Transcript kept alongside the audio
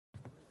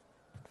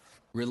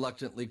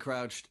reluctantly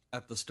crouched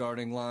at the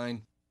starting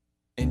line.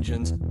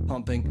 Engines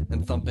pumping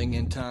and thumping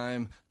in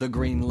time. The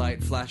green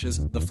light flashes,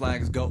 the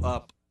flags go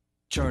up.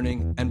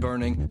 Churning and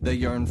burning, they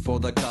yearn for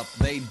the cup.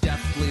 They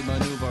deftly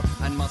maneuver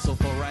and muscle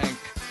for rank.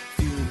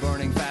 Fuel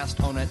burning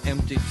fast on an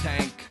empty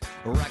tank.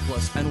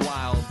 Reckless and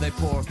wild, they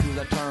pour through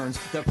the turns.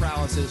 Their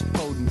prowess is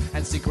potent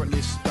and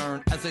secretly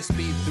stern. As they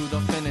speed through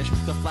the finish,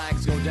 the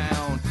flags go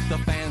down. The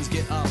fans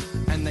get up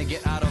and they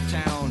get out of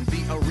town.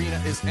 The arena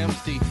is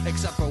empty,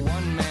 except for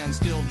one man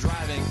still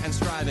driving and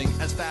striving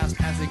as fast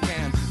as he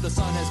can. The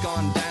sun has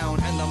gone down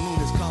and the moon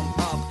has come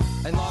up.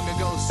 And long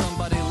ago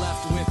somebody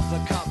left with the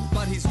cup.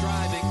 But he's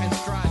driving and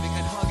striving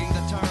and hugging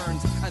the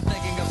turns and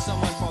thinking of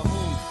someone for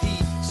whom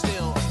he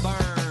still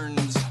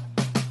burns.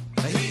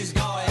 He's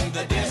going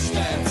the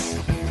distance.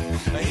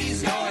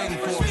 He's going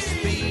for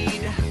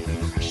speed.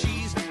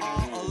 She's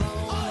all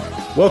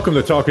alone. Welcome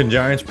to Talking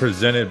Giants,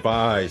 presented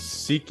by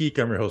SeatGeek.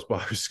 I'm your host,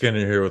 Bobby Skinner,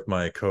 here with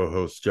my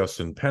co-host,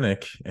 Justin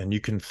Pennick. And you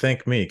can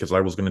thank me because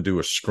I was going to do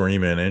a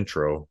scream-in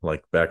intro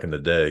like back in the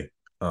day.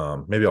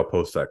 Maybe I'll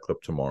post that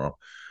clip tomorrow.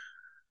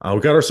 We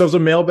got ourselves a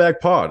mailbag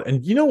pod.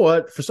 And you know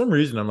what? For some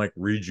reason, I'm like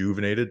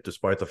rejuvenated,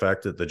 despite the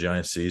fact that the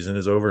Giants season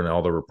is over and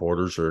all the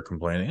reporters are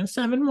complaining, in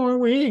 7 more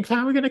weeks,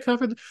 how are we going to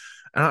cover this?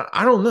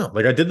 I don't know.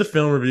 Like, I did the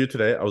film review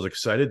today. I was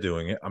excited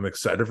doing it. I'm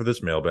excited for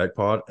this mailbag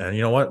pod. And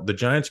you know what? The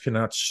Giants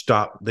cannot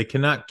stop. They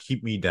cannot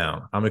keep me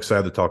down. I'm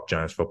excited to talk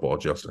Giants football.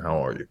 Justin,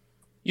 how are you?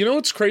 You know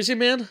what's crazy,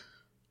 man?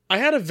 I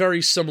had a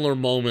very similar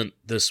moment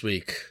this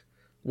week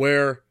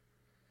where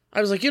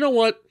I was like, you know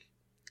what?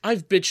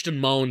 I've bitched and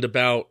moaned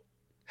about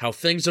how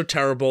things are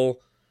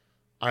terrible.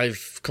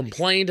 I've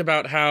complained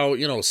about how,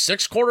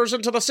 6 quarters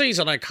into the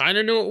season, I kind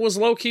of knew it was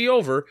low-key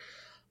over.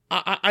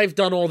 I've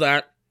done all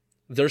that.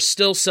 There's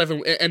still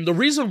 7, and the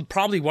reason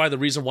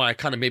why I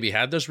kind of maybe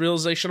had this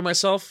realization of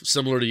myself,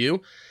 similar to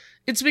you,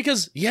 it's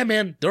because, yeah,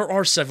 man, there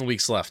are 7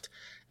 weeks left.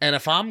 And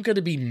if I'm going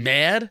to be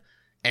mad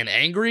and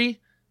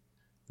angry,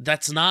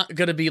 that's not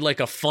going to be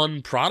like a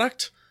fun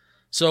product.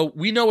 So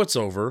we know it's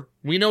over.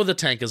 We know the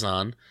tank is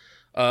on.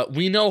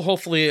 We know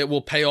hopefully it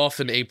will pay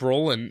off in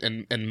April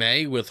and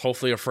May with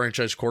hopefully a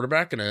franchise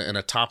quarterback and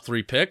a top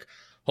 3 pick.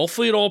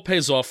 Hopefully it all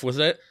pays off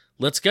with it.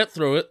 Let's get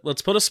through it.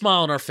 Let's put a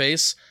smile on our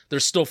face.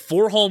 There's still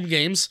 4 home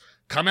games.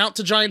 Come out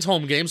to Giants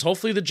home games.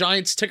 Hopefully the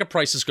Giants ticket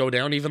prices go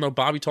down, even though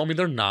Bobby told me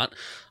they're not.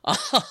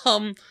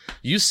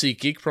 Use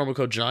SeatGeek, promo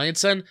code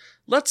Giants, and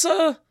let's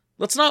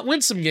not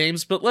win some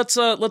games, but let's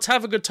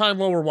have a good time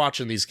while we're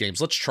watching these games.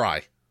 Let's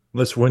try.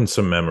 Let's win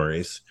some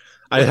memories.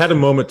 I had a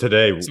moment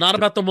today. It's not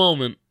about the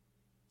moment.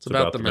 It's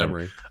about the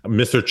memory.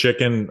 Mr.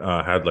 Chicken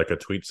had like a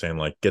tweet saying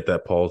like, get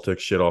that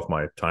politics shit off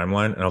my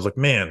timeline. And I was like,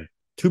 man,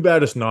 too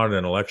bad it's not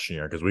an election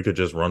year because we could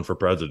just run for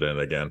president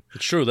again.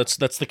 It's true. That's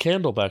the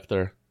candle back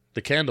there.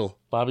 The candle.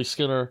 Bobby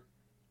Skinner,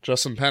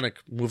 Justin Pennick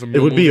moving.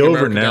 It would be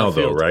over America now downfield.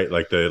 though, right?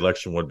 Like the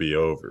election would be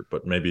over,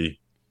 but maybe.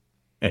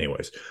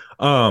 Anyways,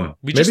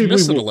 we just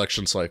missed an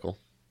election cycle.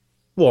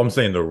 Well, I'm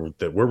saying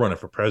that we're running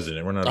for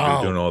president. We're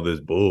not doing all this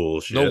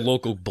bullshit. No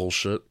local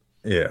bullshit.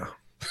 Yeah.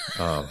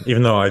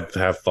 Even though I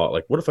have thought,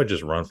 like, what if I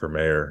just run for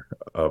mayor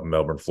of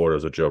Melbourne, Florida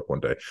as a joke one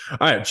day? All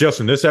right,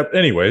 Justin,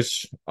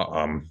 anyways,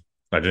 I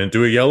didn't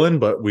do a yell-in,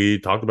 but we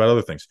talked about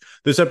other things.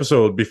 This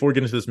episode, before we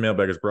get into this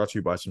mailbag, is brought to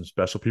you by some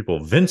special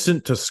people.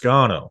 Vincent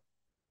Toscano,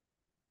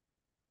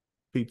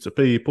 pizza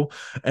people,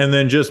 and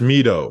then just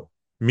Mito.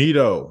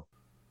 Mito.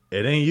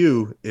 It ain't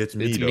you, it's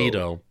Mito. It's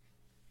Mito.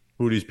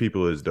 Who these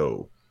people is,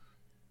 though?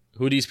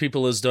 Who these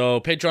people is,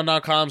 though.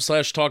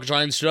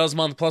 Patreon.com/TalkGiants. $2 a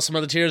month plus some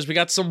other tiers. We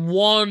got some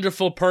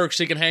wonderful perks.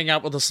 You can hang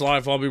out with us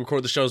live while we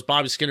record the shows.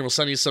 Bobby Skinner will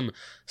send you some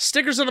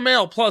stickers in the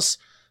mail. Plus,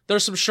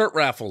 there's some shirt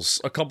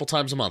raffles a couple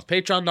times a month.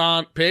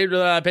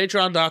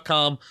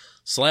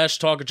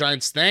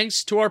 Patreon.com/TalkGiants.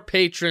 Thanks to our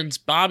patrons,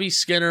 Bobby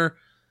Skinner.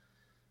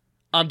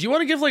 Do you want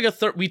to give like a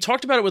we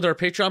talked about it with our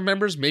Patreon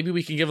members. Maybe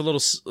we can give a little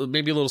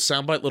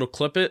soundbite, little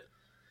clip it.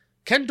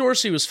 Ken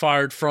Dorsey was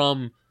fired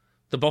from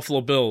the Buffalo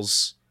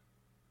Bills.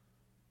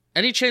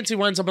 Any chance he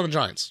winds up on the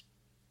Giants?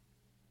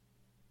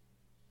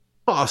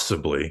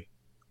 Possibly.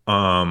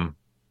 Mike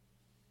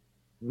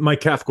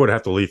Kafka would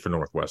have to leave for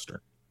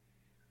Northwestern,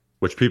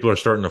 which people are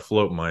starting to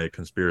float my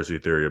conspiracy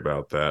theory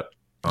about that.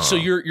 So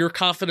you're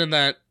confident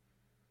that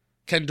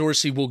Ken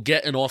Dorsey will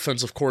get an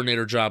offensive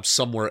coordinator job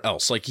somewhere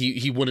else? Like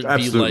he wouldn't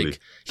absolutely. Be like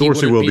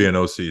Dorsey will be an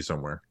OC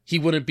somewhere. He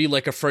wouldn't be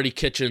like a Freddie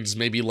Kitchens,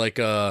 maybe like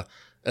an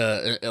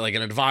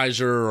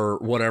advisor or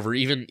whatever.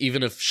 Even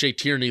if Shea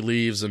Tierney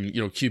leaves and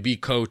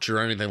QB coach or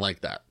anything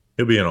like that,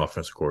 he'll be an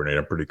offensive coordinator.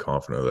 I'm pretty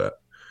confident of that.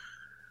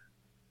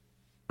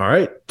 All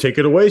right, take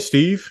it away,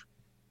 Steve.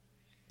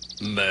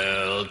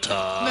 Mail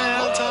time.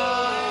 Mail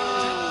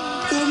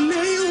time. The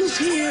mail's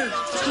here.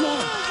 Come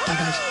on. Bye,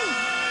 guys.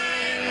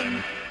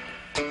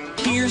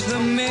 Here's the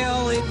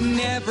mail. It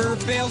never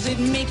fails. It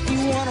makes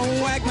me want to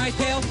wag my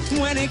tail.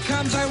 When it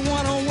comes, I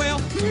want to wail.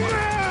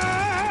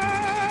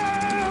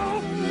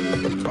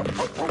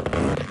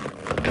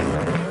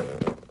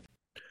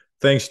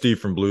 Thanks, Steve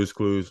from Blues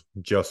Clues.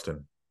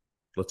 Justin,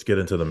 let's get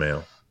into the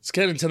mail. Let's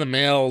get into the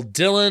mail.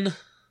 Dylan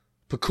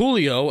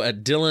Peculio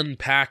at Dylan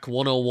Pack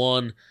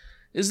 101.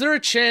 Is there a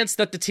chance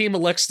that the team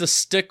elects to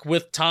stick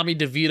with Tommy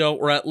DeVito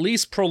or at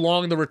least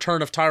prolong the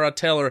return of Tyrod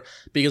Taylor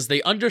because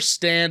they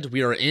understand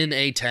we are in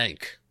a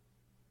tank?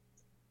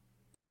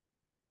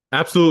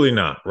 Absolutely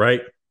not,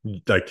 right?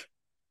 Like,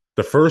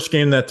 the first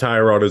game that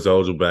Tyrod is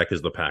eligible back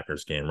is the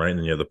Packers game, right? And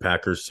then you have the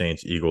Packers,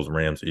 Saints, Eagles,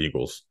 Rams,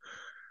 Eagles.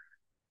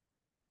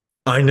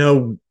 I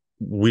know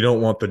we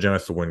don't want the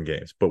Giants to win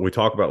games, but we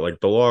talk about like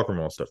the locker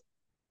room and stuff.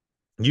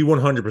 You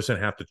 100%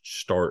 have to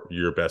start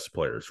your best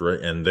players, right?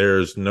 And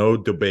there's no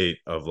debate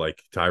of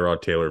like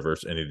Tyrod Taylor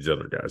versus any of these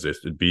other guys.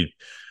 It'd be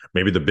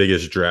maybe the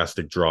biggest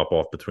drastic drop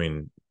off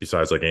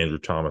besides like Andrew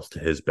Thomas to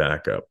his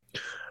backup.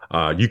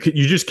 You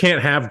just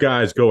can't have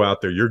guys go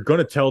out there. You're going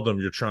to tell them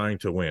you're trying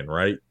to win,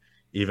 right?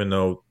 Even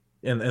though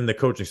and the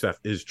coaching staff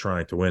is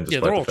trying to win.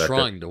 Yeah, they're all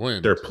trying to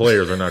win. Their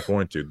players are not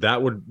going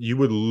to. You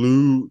would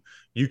lose.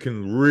 You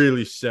can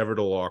really sever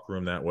the locker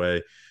room that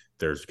way.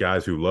 There's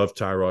guys who love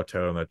Tyrod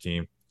Taylor on that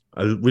team.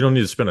 We don't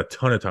need to spend a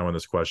ton of time on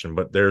this question,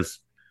 but there's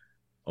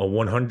a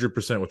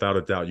 100% without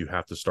a doubt you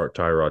have to start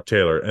Tyrod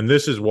Taylor. And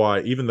this is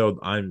why, even though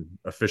I'm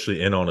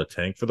officially in on a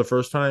tank for the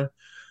first time,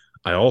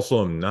 I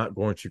also am not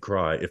going to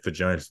cry if the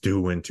Giants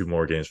do win 2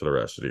 more games for the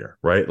rest of the year,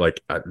 right?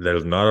 Like, that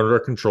is not under our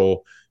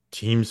control.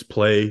 Teams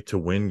play to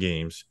win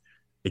games.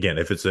 Again,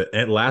 if it's a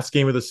last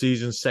game of the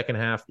season, second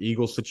half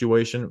Eagles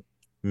situation,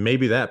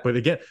 maybe that. But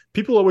again,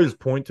 people always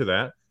point to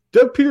that.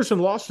 Doug Peterson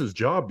lost his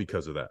job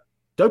because of that.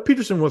 Doug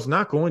Peterson was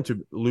not going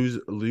to lose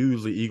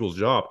the Eagles'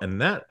 job, and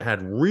that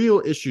had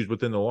real issues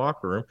within the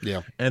locker room.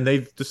 Yeah, and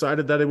they've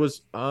decided that it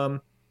was,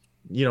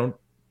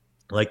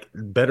 like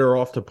better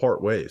off to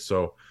part ways.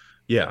 So,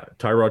 yeah,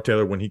 Tyrod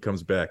Taylor, when he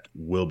comes back,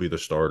 will be the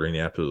starter, and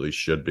he absolutely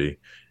should be.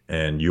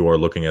 And you are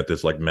looking at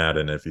this like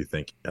Madden if you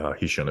think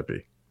he shouldn't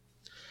be.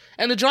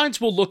 And the Giants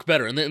will look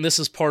better, and this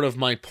is part of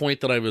my point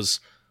that I was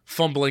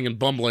fumbling and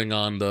bumbling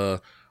on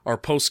our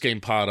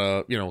post-game pod,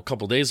 a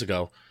couple days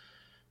ago.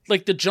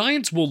 Like, the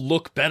Giants will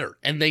look better,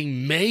 and they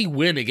may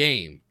win a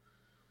game.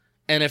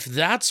 And if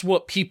that's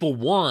what people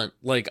want,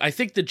 like, I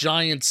think the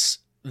Giants,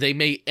 they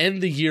may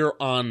end the year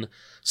on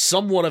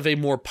somewhat of a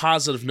more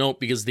positive note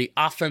because the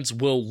offense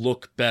will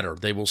look better.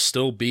 They will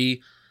still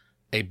be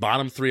a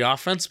bottom 3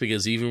 offense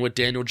because even with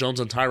Daniel Jones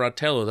and Tyrod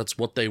Taylor, that's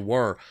what they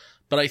were.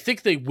 But I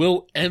think they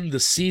will end the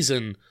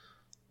season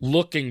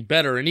looking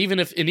better. And even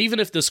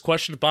if this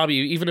question, Bobby,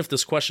 even if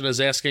this question is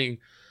asking,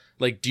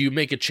 like, do you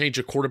make a change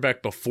of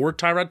quarterback before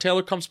Tyrod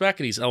Taylor comes back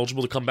and he's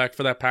eligible to come back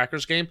for that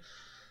Packers game?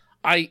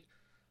 I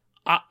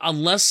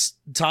unless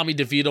Tommy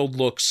DeVito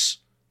looks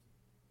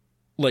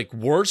like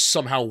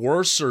somehow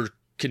worse, or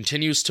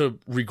continues to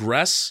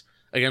regress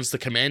against the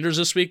Commanders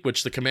this week,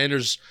 which the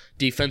Commanders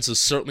defense is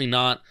certainly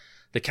not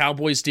the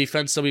Cowboys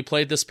defense that we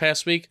played this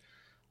past week,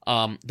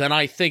 then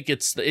I think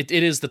it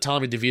is the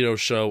Tommy DeVito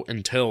show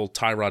until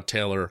Tyrod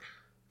Taylor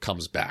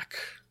comes back.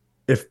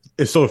 If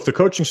the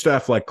coaching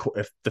staff, like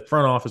if the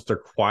front office, they're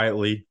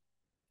quietly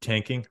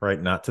tanking,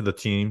 right, not to the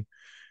team,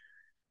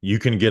 you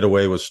can get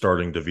away with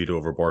starting DeVito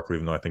over Barkley,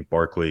 even though I think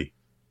Barkley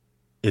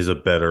is a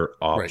better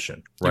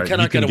option, right?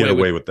 You can get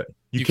away with that.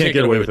 You can't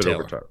get away with it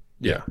over Taylor.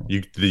 Yeah,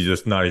 you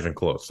just not even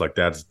close. Like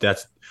that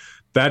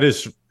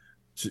is,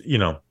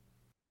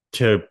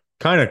 to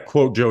kind of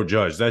quote Joe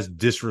Judge, that's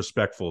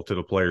disrespectful to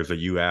the players that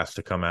you asked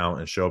to come out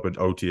and show up at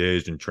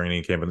OTAs and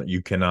training camp, and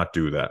you cannot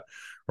do that.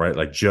 Right,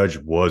 like Judge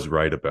was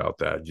right about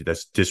that.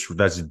 That's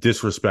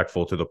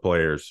disrespectful to the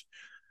players,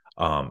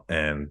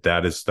 and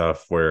that is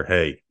stuff where,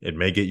 hey, it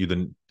may get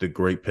you the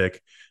great pick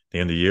at the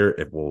end of the year.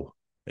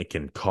 It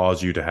can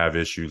cause you to have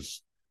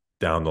issues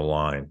down the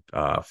line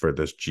for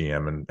this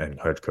GM and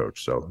head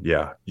coach. So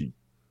yeah, you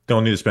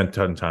don't need to spend a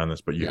ton of time on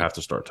this, but you have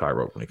to start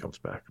Tyrod when he comes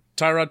back.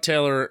 Tyrod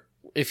Taylor,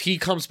 if he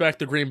comes back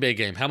the Green Bay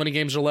game, how many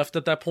games are left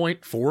at that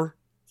point? 4,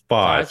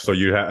 5. So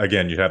you have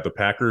the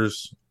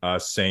Packers,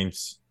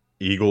 Saints,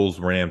 Eagles,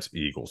 Rams,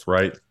 Eagles,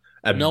 right?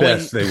 At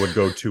best, they would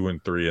go 2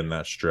 and 3 in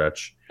that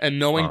stretch. And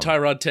knowing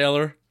Tyrod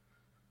Taylor,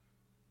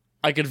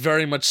 I could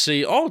very much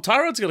see,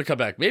 Tyrod's going to come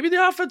back. Maybe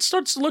the offense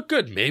starts to look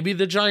good. Maybe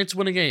the Giants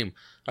win a game.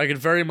 I could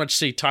very much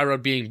see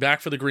Tyrod being back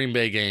for the Green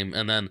Bay game.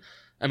 And then,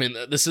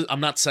 I'm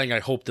not saying I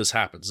hope this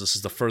happens. This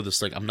is the furthest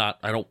thing.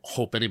 I don't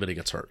hope anybody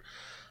gets hurt.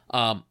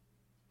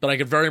 But I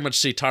could very much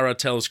see Tyrod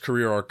Taylor's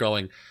career arc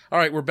going, all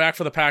right, we're back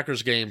for the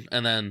Packers game.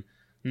 And then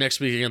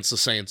next week against the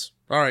Saints,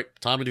 all right,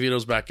 Tommy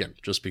DeVito's back in,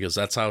 just because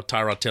that's how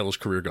Tyrod Taylor's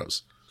career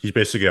goes. He's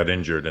basically got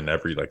injured in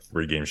every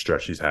 3-game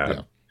stretch he's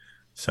had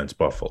since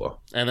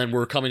Buffalo. And then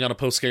we're coming on a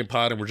post-game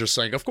pod, and we're just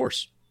saying, of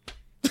course.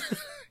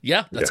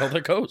 That's how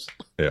that goes.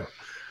 Yeah.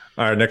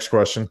 All right, next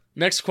question.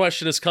 Next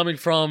question is coming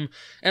from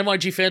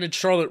NYG fan in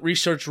Charlotte,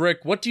 Research Rick.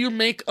 What do you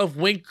make of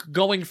Wink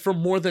going for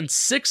more than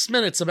 6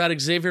 minutes about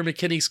Xavier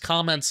McKinney's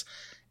comments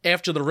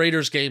after the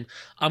Raiders game?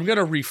 I'm going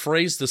to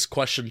rephrase this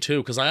question,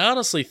 too, because I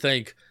honestly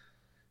think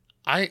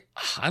I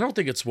don't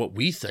think it's what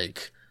we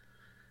think,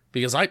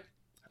 because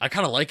I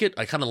kind of like it.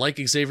 I kind of like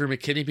Xavier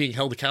McKinney being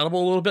held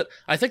accountable a little bit.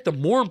 I think the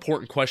more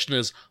important question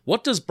is,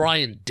 what does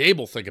Brian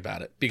Daboll think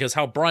about it? Because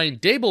how Brian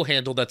Daboll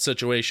handled that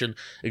situation,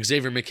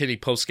 Xavier McKinney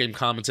post-game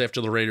comments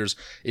after the Raiders,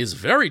 is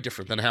very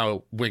different than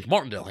how Wink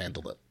Martindale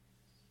handled it.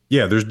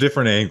 Yeah, there's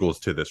different angles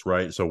to this,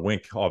 right? So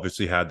Wink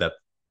obviously had that,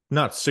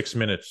 not 6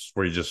 minutes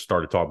where he just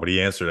started talking, but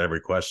he answered every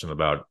question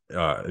about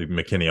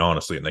McKinney,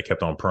 honestly, and they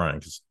kept on prying,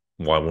 because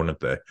why wouldn't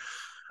they?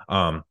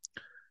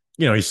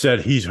 He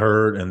said he's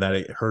hurt and that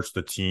it hurts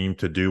the team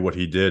to do what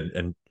he did.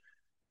 And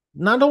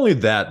not only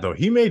that, though,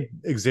 he made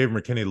Xavier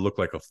McKinney look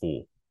like a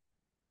fool,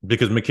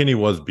 because McKinney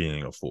was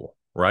being a fool,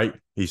 right?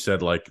 He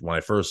said, like, when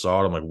I first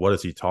saw it, I'm like, what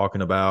is he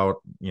talking about?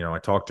 I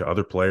talked to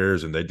other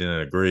players and they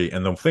didn't agree.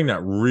 And the thing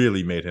that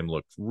really made him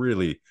look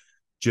really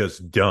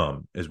just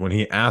dumb is when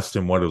he asked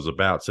him what it was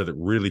about, said it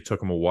really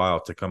took him a while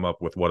to come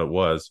up with what it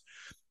was.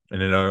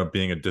 And it ended up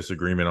being a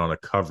disagreement on a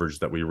coverage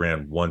that we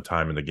ran one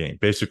time in the game,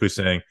 basically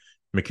saying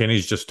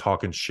McKinney's just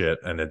talking shit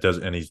and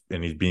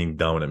he's being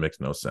dumb and it makes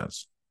no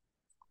sense.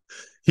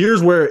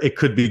 Here's where it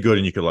could be good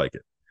and you could like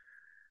it.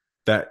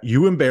 That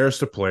you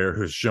embarrassed a player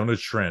who's shown a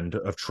trend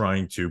of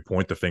trying to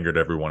point the finger at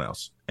everyone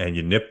else. And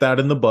you nip that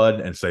in the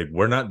bud and say,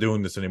 we're not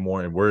doing this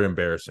anymore and we're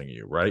embarrassing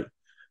you, right?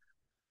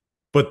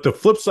 But the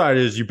flip side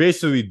is you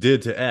basically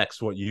did to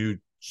X what you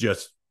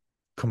just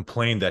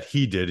complained that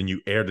he did, and you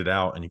aired it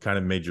out and you kind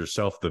of made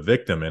yourself the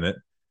victim in it.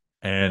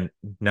 And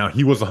now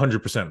he was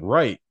 100%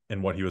 right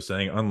in what he was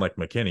saying, unlike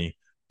McKinney,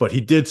 but he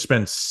did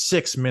spend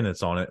 6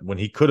 minutes on it when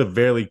he could have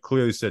very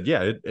clearly said,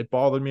 yeah, it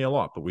bothered me a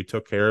lot, but we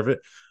took care of it.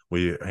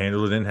 We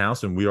handled it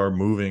in-house and we are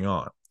moving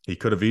on. He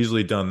could have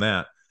easily done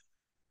that.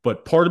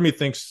 But part of me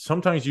thinks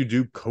sometimes you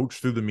do coach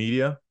through the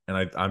media,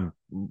 and I'm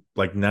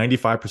like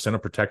 95%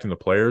 of protecting the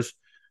players.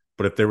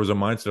 But if there was a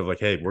mindset of like,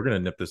 hey, we're going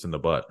to nip this in the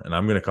butt and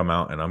I'm going to come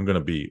out and I'm going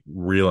to be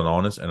real and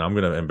honest and I'm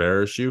going to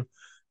embarrass you,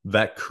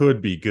 that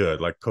could be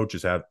good. Like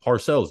coaches have,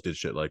 Parcells did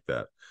shit like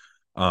that.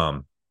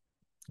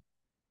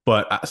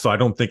 But so I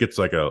don't think it's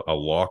like a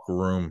locker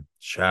room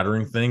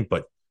shattering thing,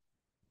 but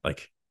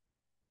like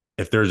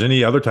if there's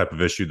any other type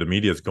of issue, the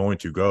media is going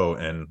to go.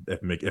 And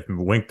if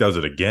Wink does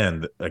it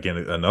again,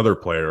 another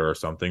player or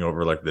something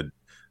over like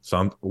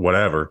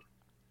whatever,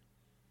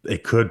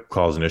 it could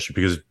cause an issue,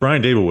 because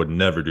Brian Daboll would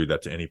never do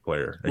that to any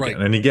player again. Right.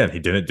 And again, he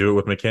didn't do it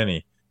with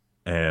McKinney.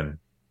 And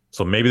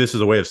so maybe this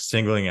is a way of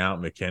singling out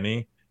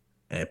McKinney,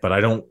 but I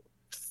don't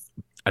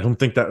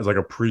think that was like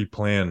a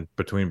pre-plan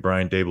between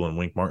Brian Daboll and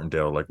Wink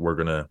Martindale. Like we're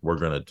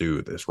gonna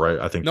do this, right?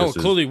 I think it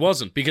clearly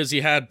wasn't, because he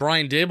had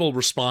Brian Daboll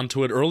respond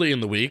to it early in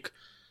the week,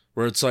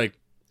 where it's like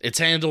it's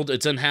handled,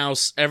 it's in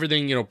house,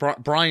 everything.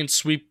 Brian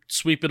sweep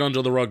it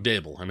under the rug,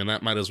 Daboll. I mean,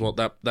 that might as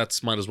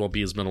well be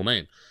his middle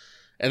name.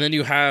 And then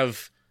you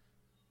have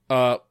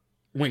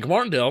Wink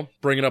Martindale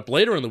bring it up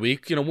later in the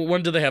week.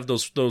 When do they have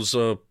those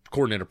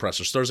coordinator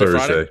pressers? Thursday,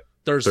 Friday?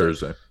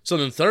 Thursday. So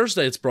then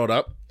Thursday it's brought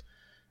up,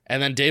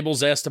 and then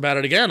Daboll's asked about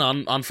it again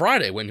on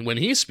Friday when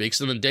he speaks,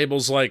 and then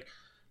Daboll's like,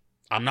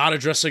 I'm not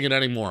addressing it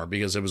anymore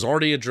because it was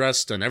already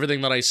addressed and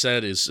everything that I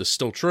said is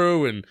still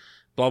true and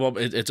blah, blah,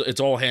 blah. It's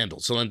all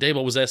handled. So then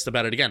Daboll was asked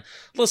about it again.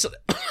 Listen,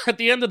 at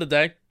the end of the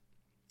day,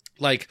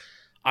 like,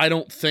 I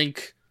don't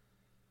think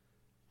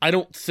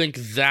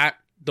that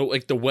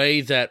the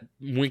way that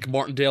Wink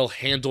Martindale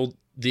handled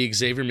the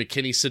Xavier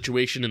McKinney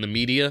situation in the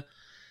media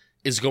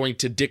is going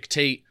to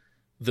dictate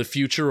the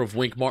future of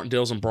Wink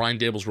Martindale's and Brian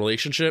Daboll's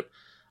relationship.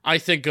 I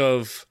think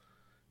of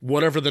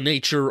whatever the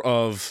nature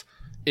of,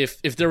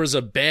 if there was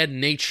a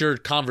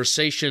bad-natured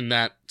conversation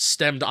that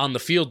stemmed on the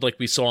field like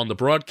we saw on the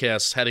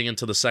broadcast heading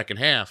into the second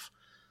half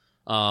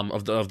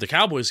of the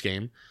Cowboys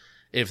game,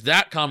 if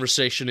that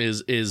conversation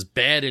is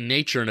bad in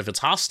nature and if it's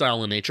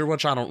hostile in nature,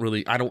 which I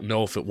don't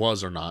know if it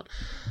was or not,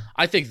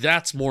 I think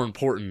that's more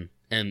important.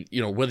 And,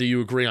 whether you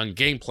agree on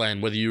game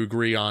plan, whether you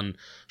agree on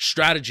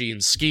strategy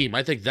and scheme,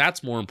 I think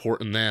that's more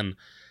important than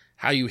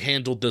how you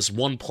handled this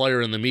one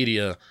player in the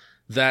media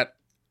that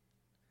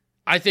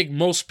I think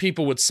most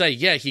people would say,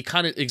 yeah,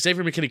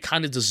 Xavier McKinney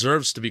kind of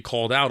deserves to be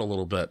called out a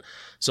little bit.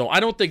 So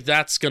I don't think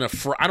that's going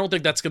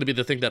to be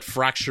the thing that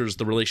fractures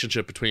the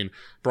relationship between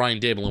Brian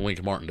Daboll and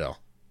Wink Martindale.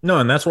 No,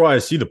 and that's why I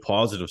see the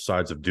positive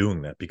sides of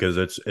doing that, because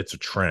it's a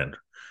trend,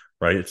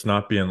 right? It's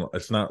not doing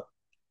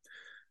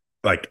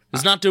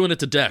it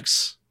to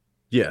Dex.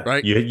 Yeah.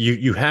 Right.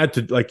 You had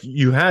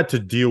to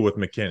deal with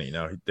McKinney.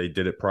 Now they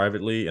did it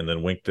privately and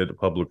then Wink did it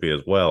publicly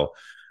as well.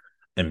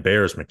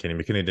 Embarrassed McKinney.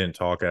 McKinney didn't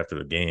talk after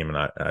the game, and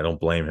I don't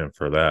blame him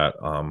for that.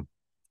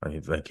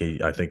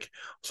 I think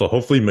so.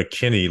 Hopefully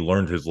McKinney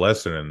learned his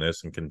lesson in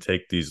this and can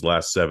take these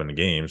last 7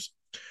 games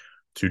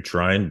to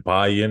try and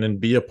buy in and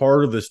be a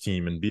part of this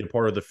team and be a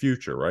part of the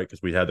future, right?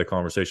 Because we had the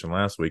conversation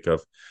last week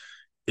of,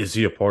 is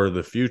he a part of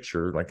the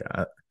future? Like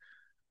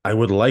I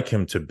would like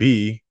him to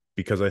be,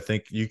 because I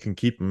think you can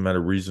keep him at a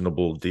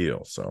reasonable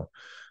deal. So,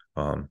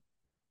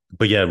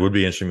 but yeah, it would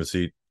be interesting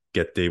to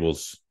get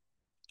Daboll's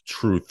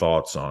true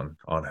thoughts on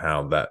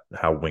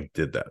how Wink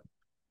did that,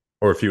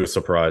 or if he was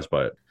surprised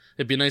by it.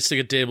 It'd be nice to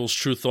get Daboll's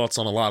true thoughts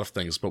on a lot of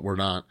things, but we're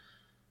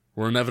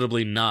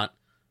inevitably not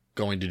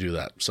going to do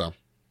that. So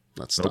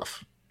that's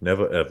tough.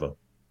 Never ever.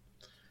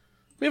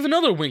 We have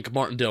another Wink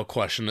Martindale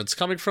question that's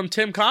coming from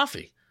Tim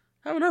Coffey.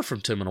 I haven't heard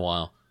from Tim in a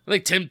while. I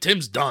think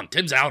Tim's done.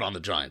 Tim's out on the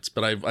Giants,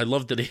 but I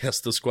love that he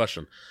asked this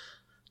question.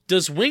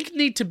 Does Wink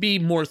need to be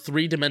more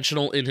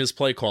three-dimensional in his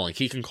play calling?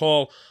 He can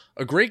call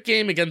a great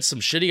game against some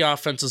shitty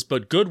offenses,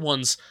 but good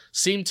ones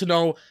seem to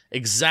know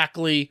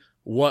exactly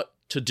what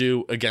to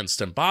do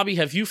against him. Bobby,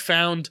 have you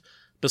found,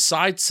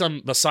 besides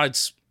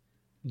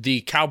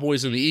the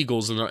Cowboys and the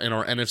Eagles and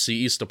our NFC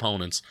East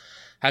opponents,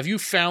 have you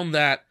found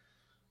that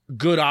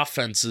good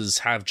offenses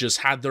have just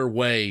had their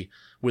way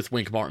with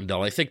Wink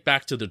Martindale? I think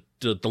back to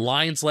the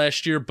Lions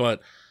last year,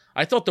 but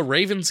I thought the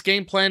Ravens'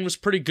 game plan was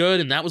pretty good,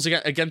 and that was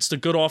against a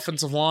good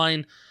offensive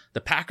line.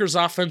 The Packers'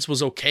 offense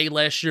was okay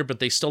last year, but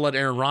they still had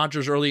Aaron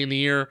Rodgers early in the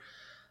year.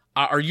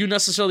 Are you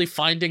necessarily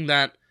finding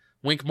that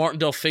Wink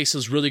Martindale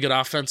faces really good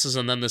offenses,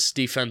 and then this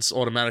defense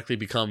automatically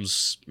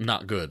becomes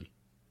not good?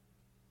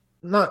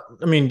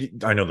 I mean,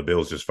 I know the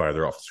Bills just fired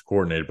their offensive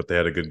coordinator, but they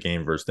had a good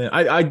game versus them.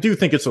 I do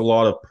think it's a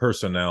lot of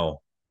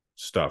personnel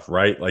stuff,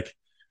 right? Like,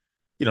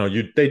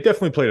 they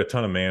definitely played a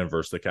ton of man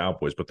versus the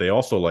Cowboys, but they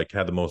also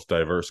had the most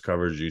diverse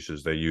coverage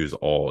uses they use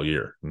all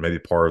year. And maybe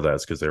part of that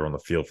is because they were on the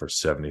field for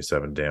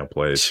 77 damn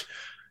plays.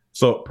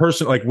 So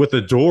with the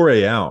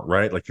Adore out,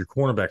 right? Like your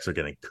cornerbacks are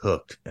getting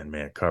cooked in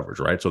man coverage,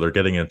 right? So they're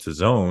getting into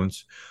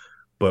zones.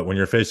 But when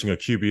you're facing a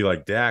QB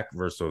like Dak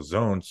versus those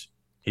zones,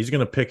 he's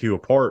going to pick you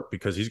apart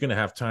because he's going to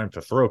have time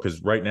to throw.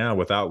 Because right now,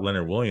 without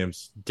Leonard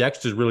Williams,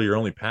 Dexter's really your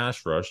only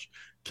pass rush.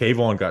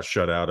 Kayvon got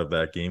shut out of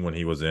that game when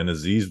he was in.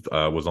 Aziz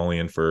was only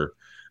in for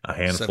a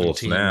handful 17, of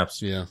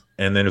snaps. Yeah.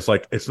 And then it's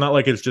not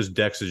like it's just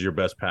Dex is your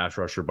best pass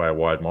rusher by a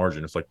wide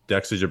margin. It's like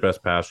Dex is your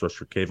best pass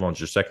rusher. Kayvon's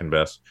your second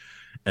best.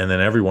 And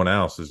then everyone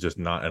else is just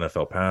not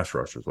NFL pass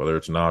rushers, whether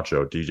it's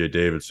Nacho, DJ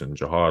Davidson,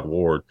 Jahad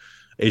Ward.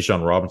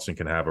 A'Shaun Robinson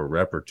can have a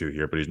rep or two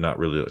here, but he's not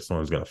really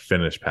someone who's going to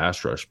finish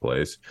pass rush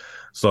plays.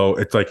 So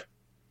it's like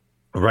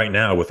right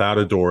now, without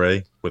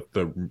Adore,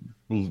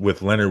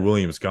 with Leonard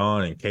Williams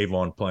gone and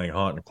Kayvon playing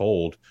hot and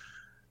cold,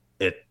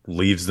 it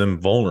leaves them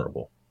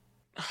vulnerable.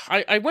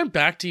 I went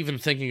back to even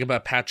thinking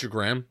about Patrick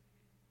Graham,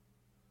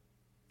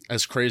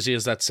 as crazy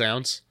as that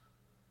sounds.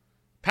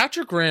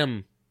 Patrick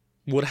Graham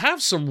would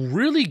have some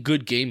really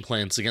good game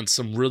plans against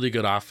some really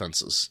good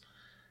offenses.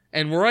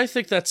 And where I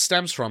think that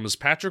stems from is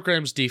Patrick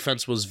Graham's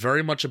defense was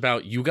very much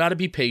about you got to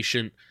be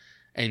patient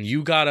and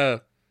you got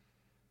to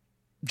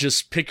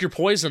just pick your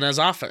poison as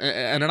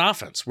an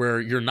offense where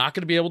you're not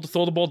going to be able to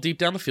throw the ball deep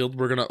down the field.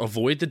 We're going to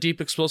avoid the deep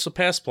explosive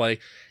pass play,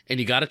 and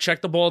you got to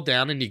check the ball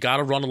down, and you got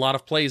to run a lot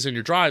of plays in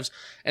your drives.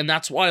 And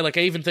that's why, I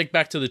even think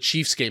back to the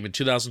Chiefs game in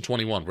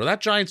 2021, where that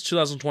Giants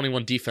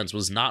 2021 defense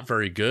was not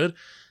very good.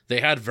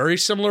 They had very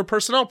similar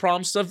personnel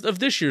problems of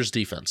this year's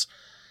defense.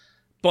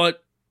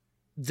 But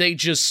they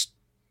just,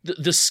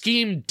 the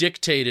scheme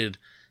dictated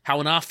how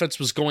an offense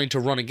was going to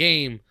run a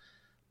game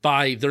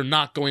by they're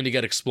not going to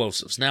get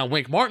explosives. Now,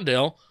 Wink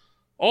Martindale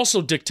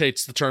also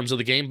dictates the terms of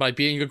the game by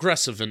being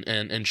aggressive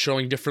and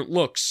showing different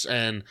looks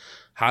and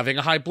having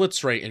a high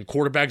blitz rate, and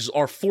quarterbacks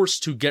are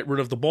forced to get rid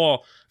of the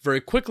ball very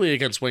quickly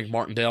against Wink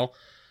Martindale.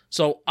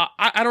 So,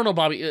 I don't know,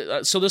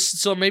 Bobby.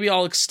 So maybe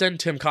I'll extend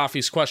Tim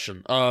Coffey's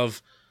question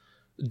of,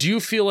 do you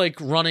feel like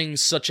running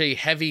such a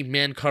heavy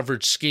man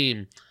coverage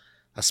scheme,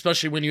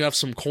 especially when you have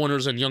some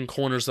corners and young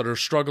corners that are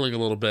struggling a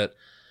little bit,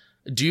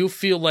 do you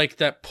feel like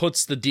that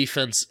puts the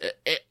defense,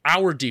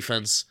 our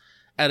defense,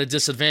 at a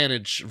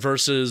disadvantage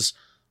versus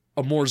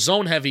a more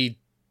zone-heavy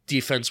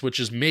defense, which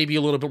is maybe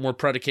a little bit more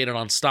predicated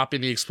on stopping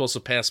the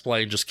explosive pass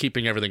play and just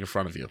keeping everything in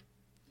front of you?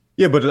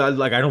 Yeah, but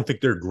I don't think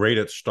they're great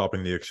at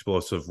stopping the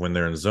explosive when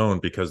they're in zone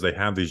because they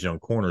have these young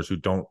corners who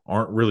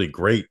aren't really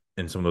great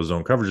in some of those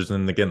zone coverages.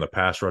 And again, the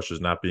pass rush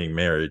is not being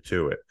married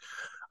to it.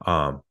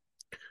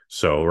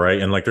 So,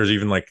 right. And there's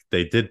even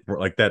they did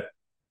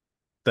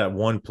that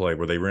one play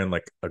where they ran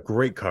a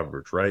great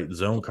coverage, right?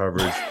 Zone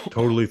coverage,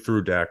 totally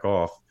threw Dak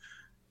off.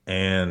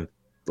 And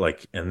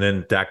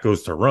then Dak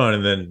goes to run,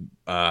 and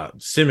then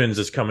Simmons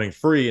is coming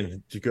free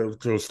and to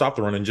go stop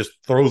the run and just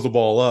throws the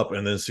ball up,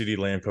 and then CeeDee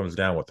Lamb comes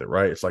down with it,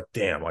 right? It's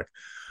damn,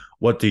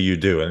 what do you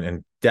do?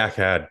 And Dak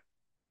had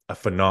a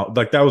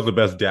phenomenal, that was the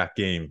best Dak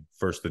game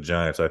versus the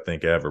Giants, I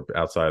think, ever,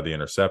 outside of the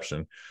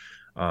interception.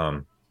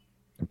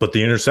 But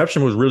the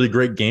interception was really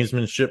great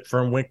gamesmanship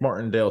from Wink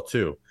Martindale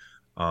too.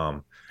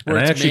 And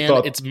I actually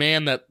thought it's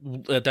man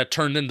that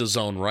turned into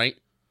zone, right?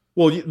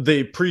 Well,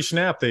 they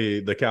pre-snap,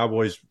 the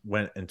Cowboys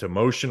went into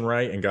motion,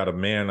 right, and got a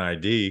man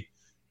ID.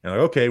 And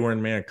okay, we're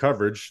in man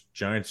coverage.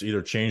 Giants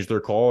either changed their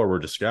call or were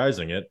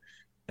disguising it.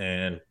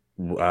 And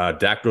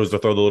Dak goes to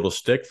throw the little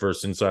stick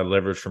versus inside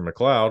leverage from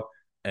McLeod,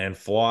 and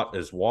Flott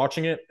is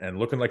watching it and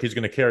looking like he's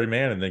going to carry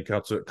man, and then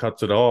cuts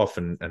it off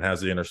and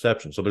has the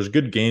interception. So there's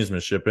good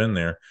gamesmanship in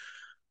there.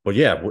 But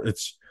yeah,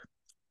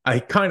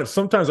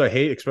 sometimes I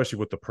hate, especially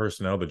with the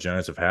personnel the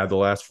Giants have had the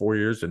last 4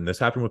 years, and this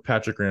happened with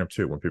Patrick Graham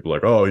too, when people are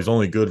like, oh, he's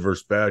only good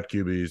versus bad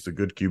QBs. The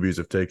good QBs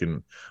have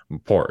taken him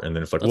apart. And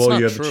then it's like, that's well,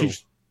 you have true, the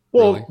Chiefs.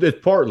 Well, really.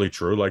 It's partly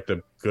true.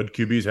 The good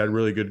QBs had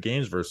really good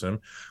games versus him,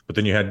 but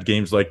then you had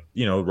games like,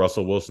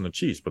 Russell Wilson, the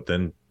Chiefs, but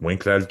then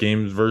Wink had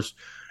games versus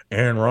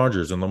Aaron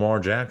Rodgers and Lamar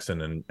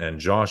Jackson and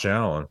Josh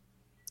Allen,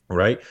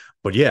 right?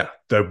 But yeah,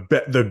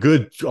 the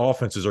good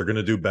offenses are going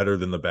to do better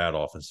than the bad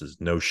offenses.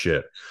 No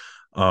shit.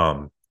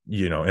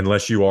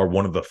 Unless you are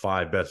one of the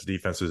 5 best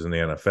defenses in the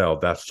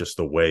NFL, that's just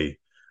the way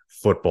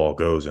football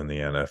goes in the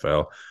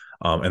NFL.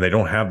 And they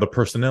don't have the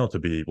personnel to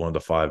be one of the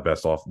 5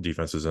 best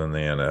defenses in the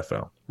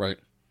NFL. Right.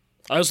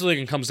 I also think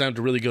it comes down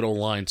to really good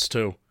O-lines,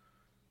 too,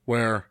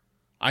 where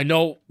I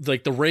know,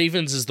 like, the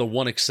Ravens is the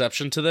one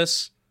exception to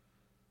this.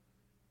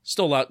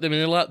 Still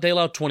they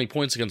allowed 20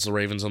 points against the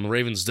Ravens, and the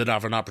Ravens did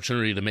have an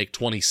opportunity to make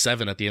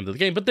 27 at the end of the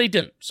game, but they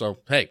didn't. So,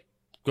 hey,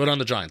 good on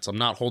the Giants. I'm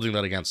not holding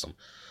that against them.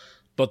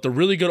 But the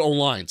really good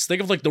O-lines,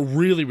 think of, like, the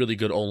really, really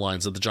good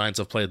O-lines that the Giants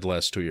have played the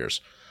last 2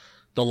 years.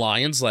 The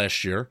Lions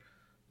last year,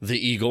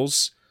 the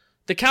Eagles.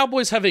 The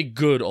Cowboys have a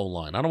good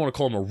O-line. I don't want to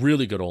call them a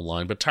really good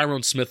O-line, but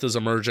Tyrone Smith is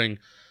emerging.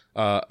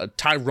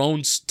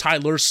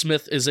 Tyler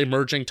Smith is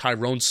emerging.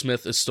 Tyrone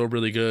Smith is still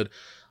really good.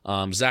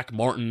 Zach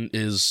Martin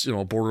is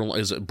a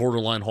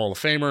borderline Hall of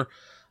Famer.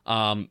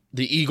 The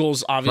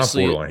Eagles,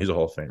 obviously, not borderline. He's a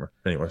Hall of Famer.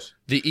 Anyways,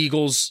 the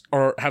Eagles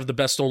have the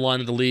best O-line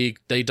in the league.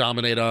 They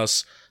dominate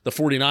us. The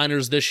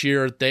 49ers this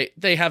year,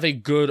 they have a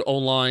good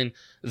O-line.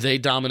 They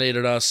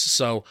dominated us.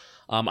 So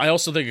I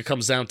also think it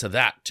comes down to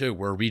that too,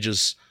 where we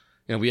just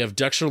we have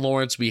Dexter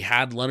Lawrence. We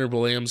had Leonard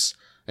Williams.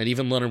 And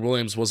even Leonard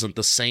Williams wasn't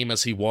the same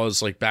as he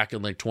was like back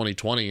in like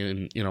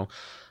 2020 and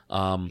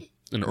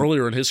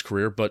earlier in his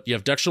career. But you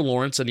have Dexter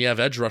Lawrence and you have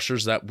edge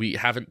rushers that we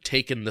haven't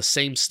taken the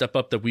same step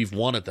up that we've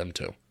wanted them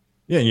to.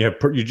 Yeah, and you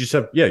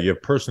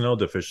have personnel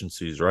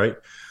deficiencies, right?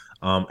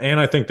 And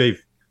I think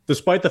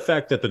despite the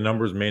fact that the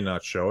numbers may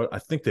not show it, I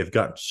think they've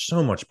gotten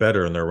so much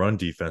better in their run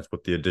defense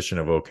with the addition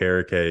of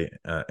Okereke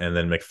and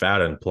then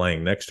McFadden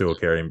playing next to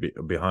Okereke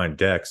and behind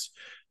Dex.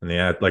 And they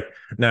had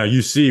now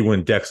you see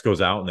when Dex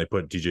goes out and they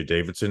put DJ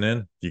Davidson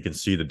in, you can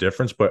see the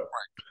difference. But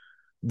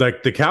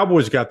like the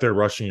Cowboys got their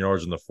rushing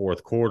yards in the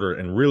fourth quarter,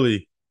 and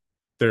really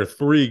their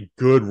 3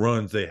 good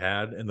runs they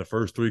had in the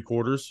first 3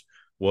 quarters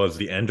was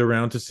the end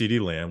around to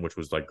CeeDee Lamb, which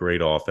was like great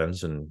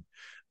offense, and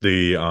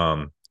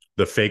the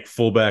fake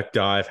fullback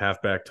dive,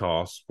 halfback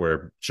toss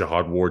where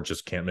Jahad Ward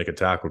just can't make a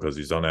tackle because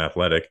he's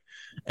unathletic.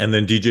 And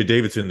then DJ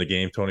Davidson in the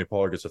game, Tony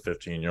Pollard gets a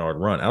 15-yard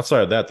run.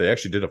 Outside of that, they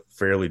actually did a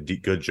fairly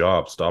good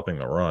job stopping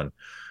the run.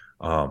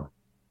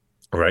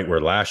 Right,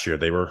 where last year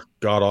they were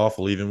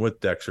god-awful even with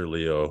Dexter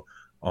Leo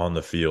on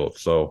the field.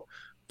 So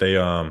they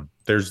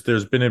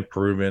there's been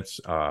improvements.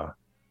 But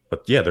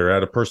yeah, they're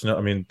out of personnel.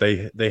 I mean,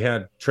 they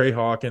had Trey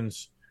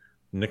Hawkins,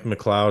 Nick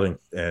McLeod,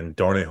 and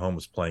Darnay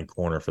Holmes playing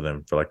corner for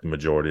them for like the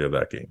majority of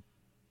that game.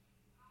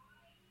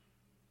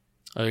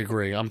 I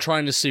agree. I'm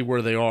trying to see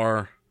where they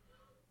are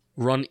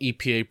run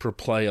EPA per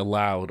play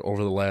allowed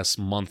over the last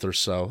month or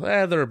so.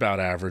 They're about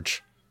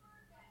average.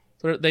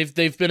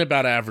 They've been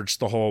about average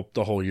the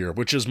whole year,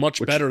 which is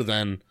much better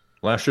than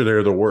last year. They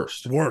were the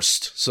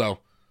worst. So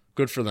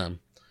good for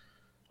them.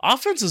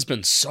 Offense has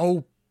been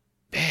so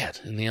bad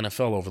in the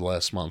NFL over the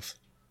last month.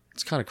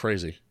 It's kind of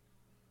crazy.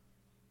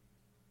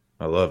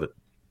 I love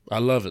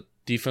it.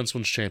 Defense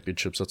wins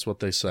championships. That's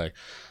what they say.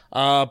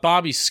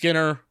 Bobby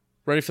Skinner,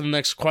 ready for the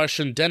next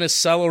question. Dennis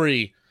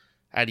Celery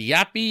at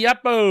Yappy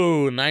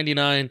Yappo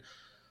 99.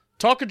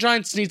 Talker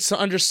Giants needs to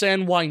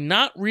understand why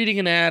not reading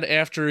an ad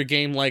after a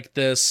game like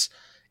this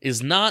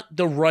is not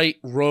the right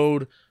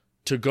road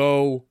to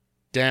go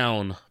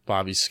down,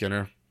 Bobby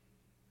Skinner.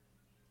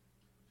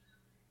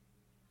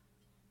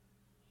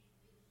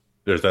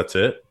 That's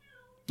it?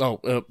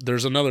 Oh,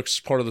 there's another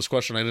part of this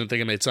question. I didn't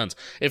think it made sense.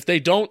 If they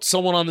don't,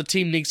 someone on the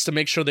team needs to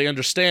make sure they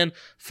understand.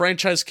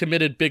 Franchise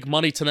committed big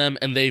money to them,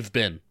 and they've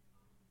been.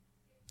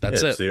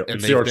 That's it.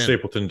 It's the Art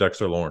Stapleton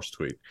Dexter Lawrence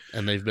tweet.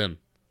 And they've been.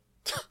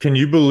 Can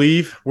you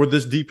believe we're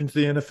this deep into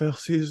the NFL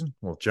season?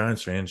 Well,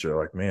 Giants fans are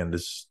like, man,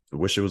 I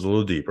wish it was a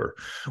little deeper.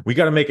 We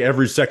got to make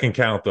every second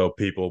count, though,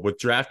 people. With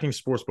DraftKings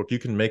Sportsbook, you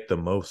can make the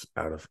most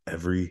out of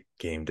every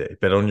game day.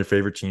 Bet on your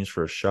favorite teams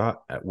for a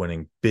shot at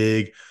winning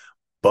big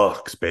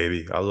bucks,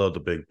 baby. I love the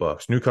big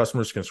bucks. New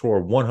customers can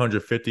score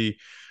 150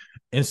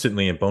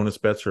 instantly in bonus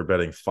bets for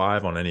betting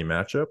 5 on any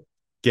matchup.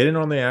 Get in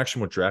on the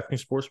action with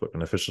DraftKings Sportsbook,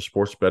 an official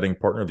sports betting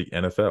partner of the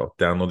NFL.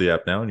 Download the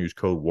app now and use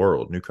code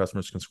WORLD. New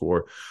customers can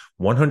score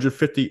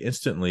 150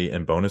 instantly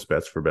in bonus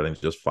bets for betting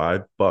just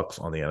 $5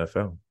 on the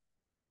NFL.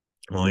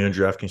 Only on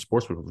DraftKings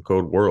Sportsbook with the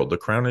code WORLD. The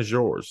crown is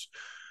yours.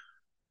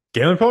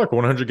 Gambling Park,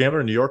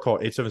 1-800-GAMBLER. In New York, call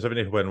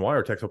 877-8-HOPE-NY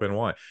or text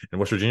HOPE-NY. In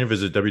West Virginia,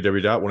 visit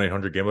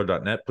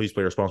www.1800gambler.net. Please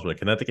play responsibly. In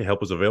Connecticut,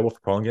 help is available for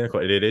calling again. Call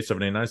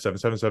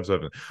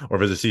 888-789-7777 or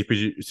visit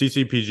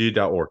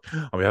ccpg.org.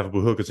 On behalf of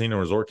Blue Hill Casino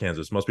Resort,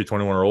 Kansas, must be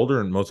 21 or older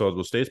in most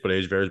eligible states, but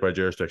age varies by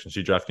jurisdiction.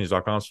 See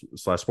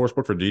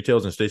DraftKings.com/sportsbook for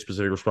details and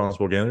state-specific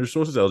responsible gambling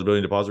resources.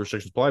 Eligibility and deposit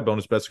restrictions apply.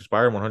 Bonus bets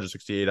expire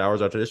 168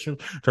 hours after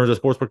issuance. Terms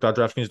at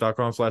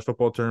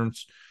sportsbook.draftkings.com/football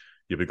terms.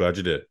 You'll be glad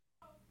you did.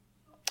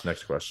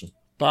 Next question.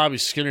 Bobby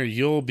Skinner,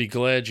 you'll be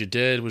glad you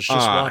did. Was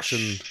just watching.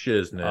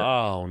 Shiznit.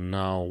 Oh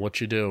no,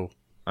 what you do?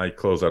 I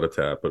closed out a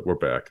tab, but we're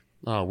back.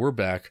 Oh, we're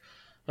back.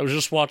 I was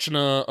just watching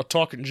a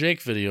Talking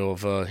Jake video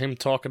of him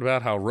talking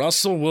about how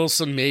Russell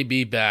Wilson may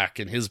be back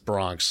in his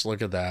Bronx.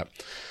 Look at that.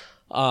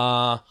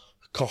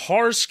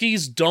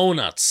 Kaharski's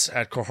Donuts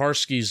at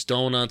Kaharski's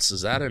Donuts.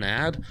 Is that an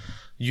ad?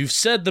 You've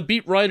said the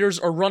beat writers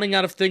are running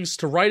out of things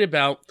to write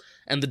about,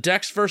 and the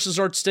Dex versus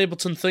Art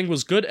Stapleton thing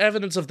was good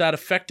evidence of that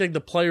affecting the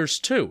players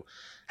too.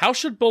 How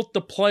should both the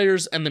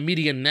players and the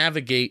media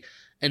navigate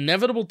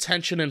inevitable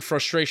tension and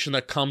frustration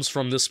that comes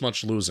from this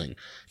much losing?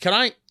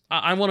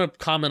 I want to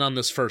comment on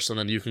this first, and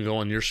then you can go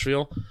on your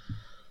spiel.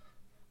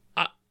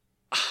 I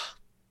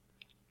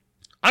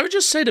would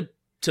just say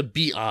to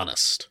be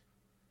honest.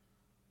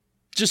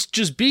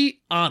 Just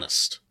be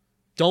honest.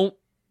 Don't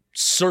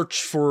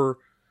search for,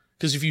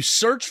 because if you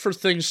search for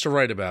things to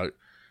write about,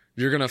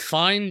 you're gonna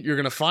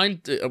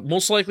find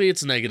most likely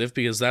it's negative,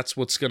 because that's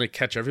what's gonna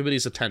catch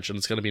everybody's attention.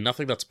 It's gonna be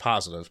nothing that's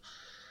positive.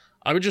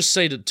 I would just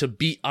say to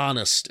be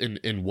honest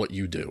in what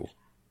you do.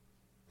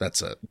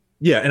 That's it.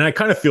 Yeah, and I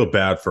kind of feel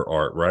bad for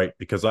Art, right?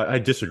 Because I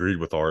disagreed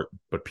with Art,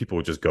 but people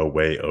would just go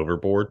way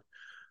overboard.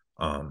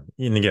 And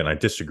again, I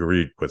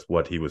disagreed with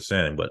what he was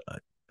saying, but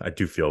I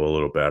do feel a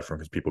little bad for him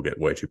because people get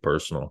way too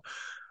personal.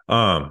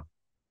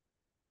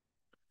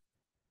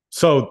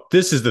 So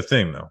this is the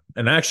thing, though,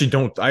 and I actually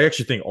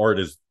think Art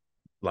is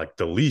like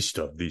the least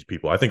of these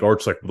people. I think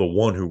Art's like the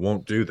one who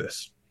won't do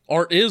this.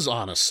 Art is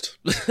honest.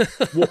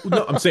 Well,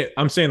 no,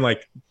 I'm saying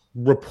like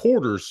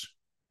reporters,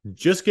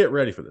 just get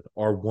ready for this,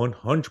 are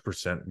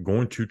 100%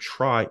 going to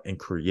try and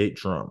create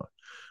drama,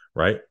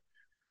 right?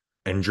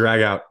 And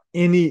drag out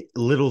any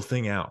little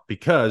thing out,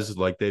 because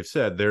like they've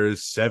said, there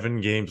is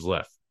 7 games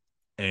left.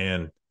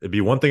 And it'd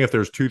be one thing if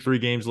there's 2-3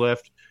 games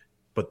left.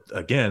 But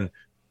again,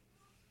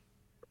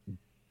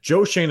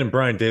 Joe Shane and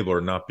Brian Dable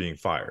are not being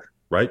fired,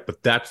 right?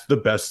 But that's the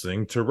best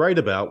thing to write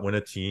about when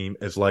a team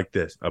is like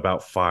this,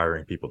 about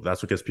firing people.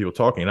 That's what gets people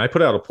talking. And I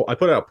put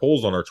out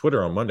polls on our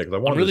Twitter on Monday because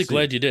I wanted. I'm really to see,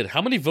 glad you did.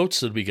 How many votes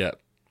did we get?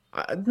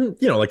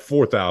 Like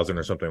 4,000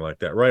 or something like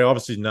that, right?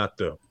 Obviously not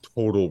the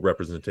total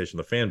representation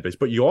of the fan base,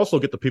 but you also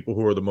get the people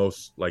who are the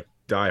most like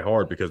die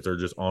hard because they're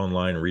just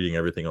online reading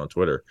everything on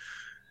Twitter.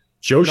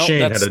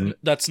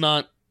 That's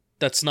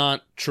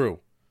not true.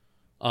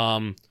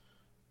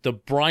 The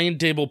Brian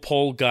Dable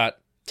poll got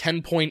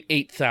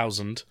 10.8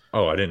 thousand.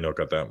 Oh, I didn't know it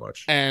got that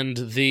much. And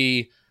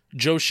the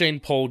Joe Shane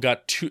poll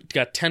got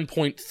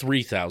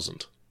 10.3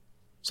 thousand.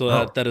 So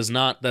that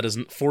is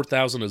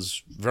 4,000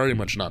 is very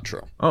much not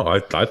true. Oh,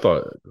 I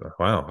thought,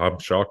 wow, I'm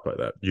shocked by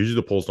that. Usually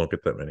the polls don't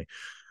get that many.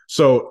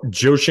 So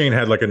Joe Shane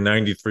had like a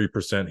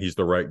 93%. He's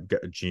the right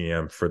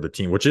GM for the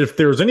team, which if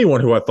there's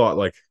anyone who I thought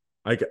like,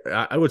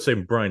 I would say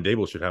Brian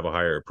Dable should have a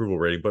higher approval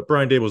rating, but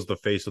Brian Dable's the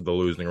face of the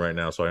losing right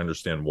now, so I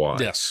understand why.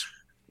 Yes.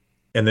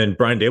 And then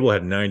Brian Dable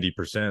had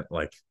 90%,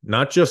 like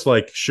not just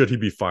like should he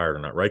be fired or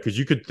not, right? Because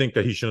you could think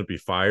that he shouldn't be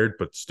fired,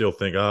 but still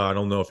think, I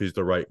don't know if he's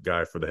the right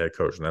guy for the head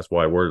coach. And that's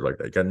why I worded like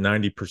that. He got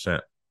 90%.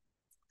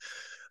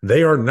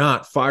 They are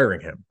not firing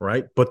him,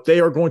 right? But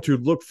they are going to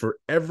look for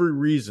every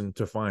reason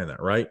to find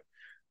that, right?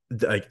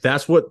 Like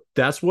that's what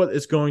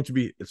it's going to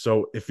be.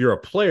 So if you're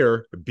a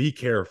player, be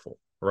careful,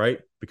 right?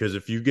 Because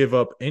if you give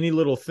up any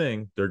little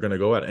thing, they're going to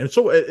go at it. And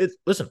so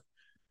listen,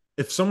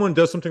 if someone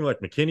does something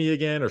like McKinney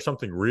again or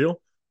something real,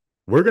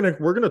 we're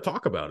gonna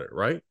talk about it,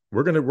 right?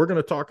 We're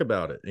gonna talk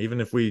about it,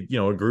 even if we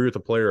agree with the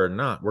player or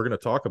not. We're gonna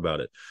talk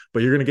about it.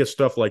 But you're gonna get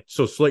stuff like,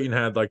 so Slayton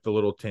had like the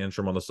little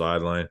tantrum on the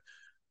sideline,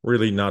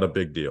 really not a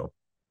big deal.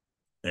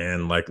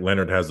 And like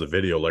Leonard has the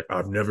video, like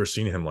I've never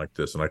seen him like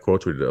this, and I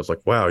quote tweeted it. I was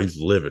like, wow, he's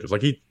livid. It's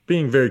like he's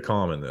being very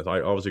calm in this. I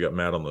obviously got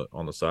mad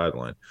on the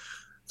sideline.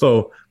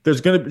 So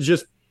there's gonna be,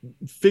 just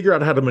figure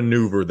out how to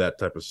maneuver that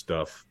type of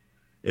stuff.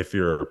 If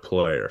you're a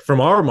player, from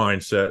our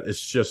mindset,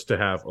 it's just to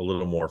have a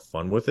little more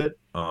fun with it,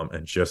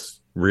 and just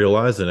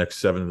realize the next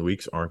 7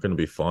 weeks aren't going to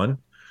be fun.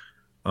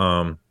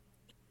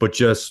 But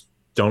just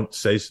don't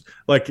say,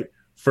 like,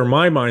 for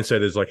my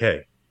mindset is like,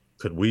 hey,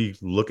 could we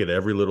look at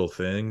every little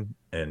thing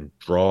and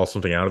draw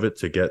something out of it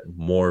to get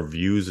more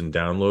views and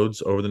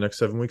downloads over the next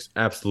 7 weeks?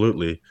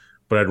 Absolutely.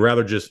 But I'd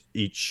rather just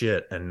eat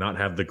shit and not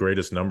have the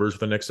greatest numbers for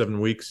the next 7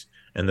 weeks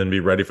and then be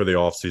ready for the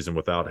off season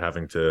without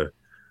having to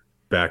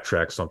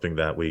backtrack something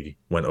that we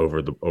went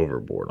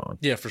overboard on.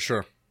 Yeah, for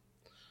sure.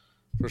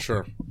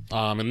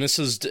 And this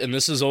is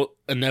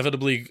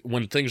inevitably,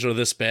 when things are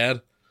this bad,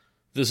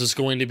 this is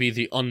going to be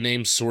the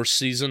unnamed source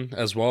season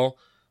as well.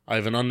 I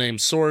have an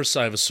unnamed source.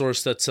 I have a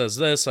source that says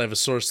this. I have a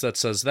source that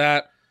says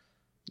that.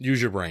 Use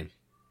your brain.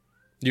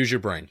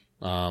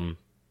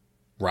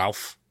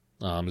 Ralph,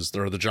 is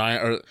there the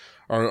Giant?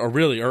 Are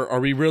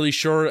we really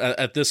sure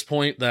at this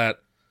point that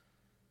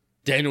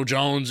Daniel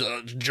Jones,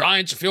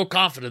 Giants feel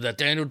confident that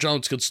Daniel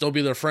Jones could still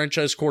be their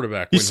franchise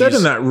quarterback? He said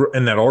in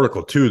that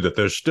article too that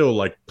they're still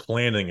like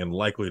planning and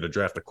likely to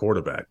draft a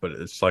quarterback, but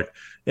it's like,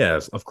 yeah,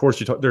 of course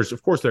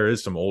there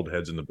is some old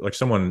heads in the, like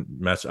someone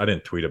I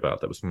didn't tweet about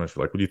that, but someone was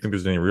like, "What do you think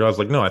there's any real?" I was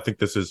like, no, I think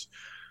this is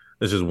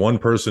one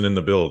person in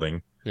the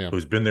building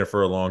who's been there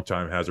for a long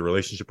time, has a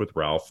relationship with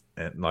Ralph,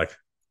 and like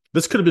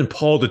this could have been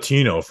Paul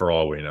Dottino for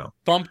all we know.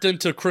 Bumped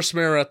into Chris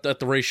Mayer at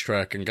the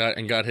racetrack and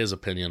got his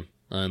opinion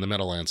in the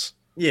Meadowlands.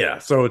 Yeah,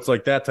 so it's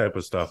like that type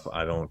of stuff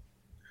I don't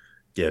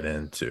get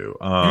into.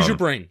 Use your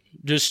brain.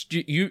 Just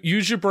you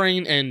use your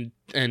brain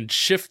and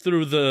shift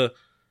through the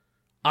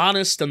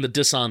honest and the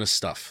dishonest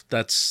stuff.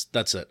 That's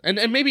it.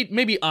 And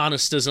maybe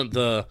honest isn't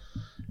the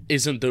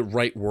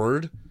right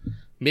word.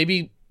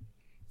 Maybe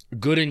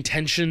good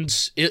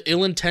intentions,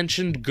 ill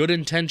intentioned, good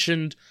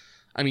intentioned.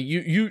 I mean,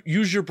 you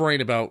use your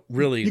brain about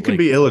really. You can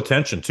be ill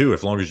intentioned too,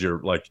 as long as you're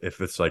like, if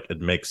it's like it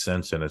makes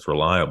sense and it's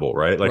reliable,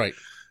 right? Like right.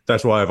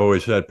 That's why I've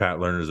always said Pat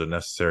Lerner is a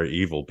necessary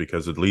evil,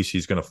 because at least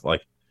he's gonna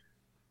like,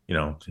 you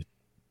know,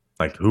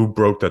 like who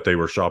broke that they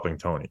were shopping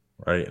Tony,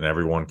 right? And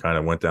everyone kind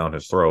of went down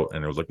his throat,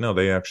 and it was like, no,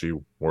 they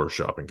actually were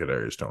shopping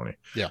Kadarius Toney.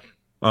 Yeah.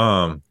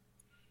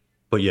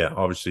 But yeah,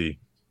 obviously,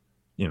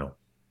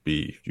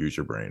 use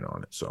your brain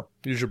on it. So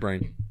use your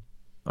brain.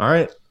 All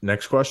right,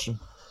 next question.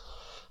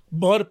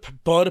 Bud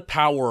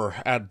Power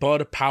at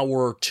Bud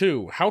Power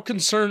 2. How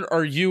concerned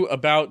are you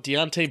about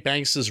Deonte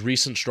Banks'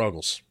 recent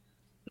struggles?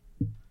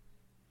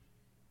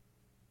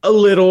 A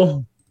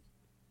little,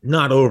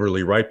 not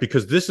overly, right?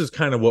 Because this is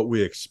kind of what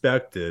we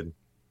expected,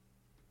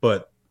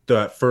 but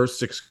that first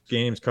 6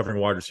 games covering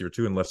wide receiver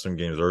 2 and left some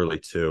games early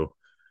too.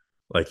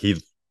 Like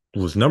his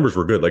numbers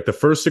were good. Like the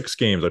first 6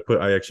 games,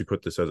 I actually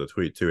put this as a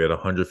tweet too. He had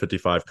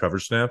 155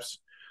 coverage snaps.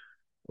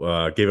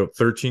 Gave up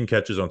 13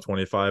 catches on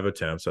 25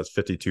 attempts. That's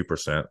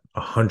 52%.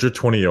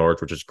 120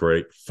 yards, which is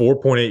great.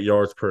 4.8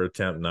 yards per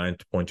attempt,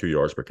 9.2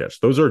 yards per catch.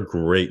 Those are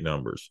great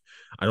numbers.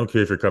 I don't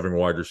care if you're covering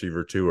wide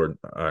receiver 2 or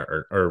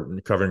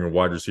covering a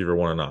wide receiver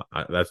 1 or not.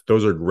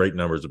 Those are great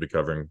numbers to be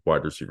covering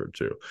wide receiver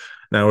 2.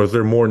 Now, is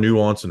there more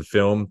nuance and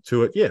film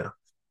to it? Yeah.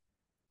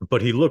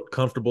 But he looked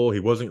comfortable. He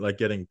wasn't like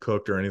getting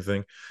cooked or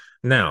anything.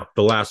 Now,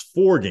 the last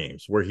 4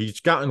 games where he's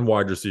gotten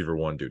wide receiver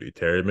 1 duty,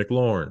 Terry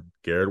McLaurin,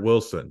 Garrett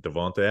Wilson,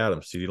 Devontae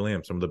Adams, CeeDee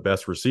Lamb, some of the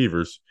best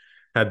receivers,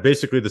 had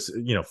basically this,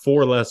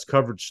 4 less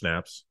coverage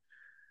snaps,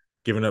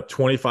 giving up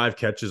 25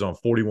 catches on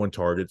 41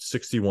 targets,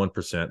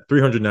 61%,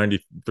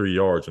 393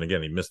 yards. And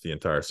again, he missed the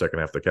entire second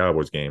half of the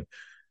Cowboys game.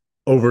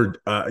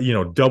 Over,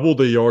 double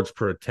the yards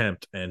per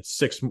attempt and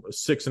six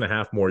and a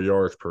half more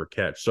yards per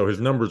catch. So his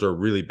numbers are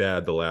really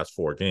bad the last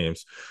 4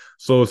 games.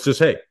 So it's just,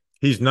 hey,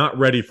 he's not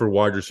ready for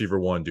wide receiver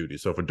 1 duty.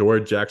 So if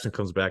Adoree Jackson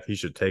comes back, he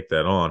should take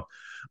that on.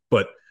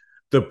 But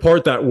the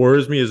part that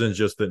worries me isn't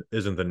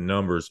the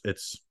numbers.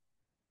 It's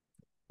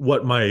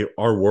what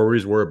our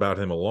worries were about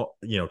him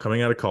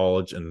coming out of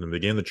college and the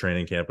beginning of the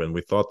training camp, and we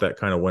thought that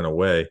kind of went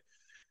away,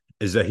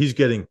 is that he's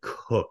getting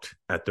cooked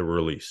at the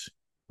release,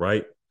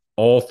 right?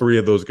 All 4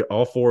 of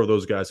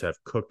those guys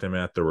have cooked him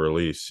at the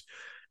release.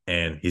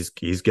 And he's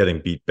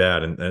getting beat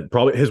bad. And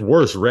probably his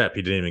worst rep,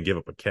 he didn't even give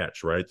up a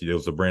catch, right? It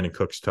was the Brandon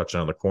Cooks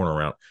touchdown on the corner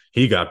route.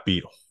 He got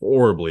beat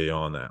horribly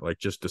on that, like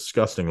just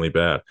disgustingly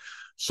bad.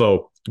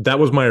 So that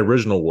was my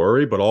original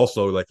worry, but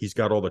also like he's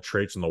got all the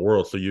traits in the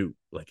world. So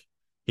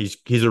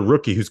he's a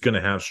rookie who's going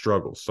to have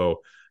struggles. So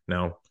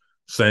now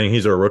saying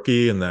he's a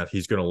rookie and that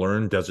he's going to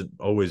learn doesn't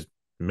always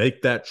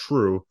make that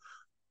true,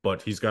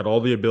 but he's got all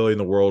the ability in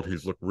the world.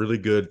 He's looked really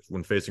good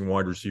when facing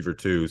wide receiver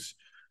 2s.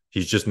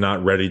 He's just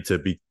not ready to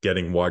be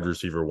getting wide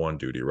receiver 1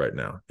 duty right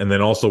now. And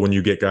then also when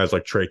you get guys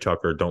like Trey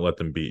Tucker, don't let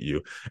them beat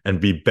you, and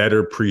be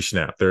better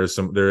pre-snap. There is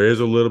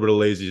a little bit of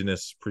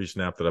laziness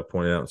pre-snap that I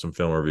pointed out in some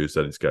film reviews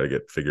that he's got to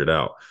get figured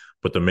out.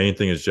 But the main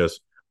thing is just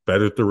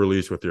better at the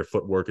release with your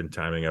footwork and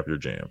timing up your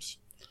jams.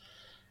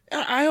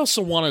 I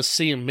also want to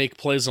see him make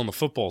plays on the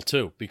football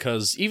too,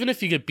 because even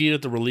if you get beat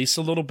at the release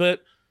a little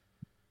bit,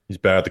 he's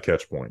bad at the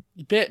catch point.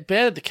 Bad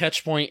at the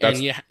catch point, and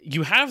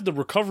you have the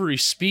recovery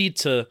speed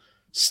to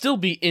still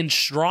be in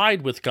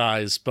stride with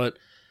guys, but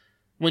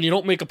when you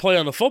don't make a play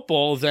on the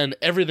football, then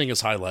everything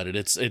is highlighted.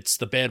 It's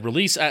the bad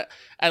release.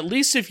 At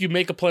least if you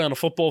make a play on a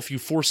football, if you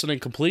force an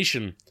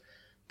incompletion,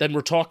 then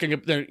we're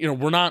talking.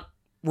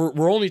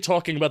 We're only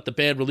talking about the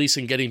bad release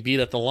and getting beat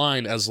at the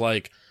line as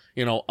like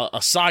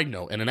a side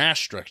note and an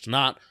asterisk,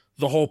 not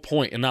the whole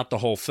point and not the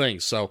whole thing.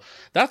 So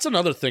that's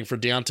another thing for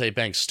Deonte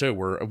Banks too,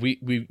 where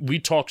we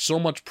talk so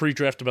much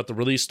pre-draft about the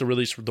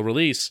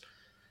release.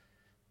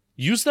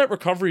 Use that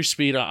recovery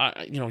speed.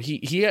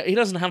 He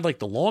doesn't have like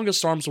the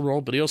longest arms in the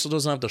world, but he also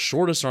doesn't have the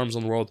shortest arms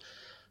in the world.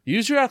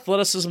 Use your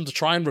athleticism to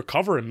try and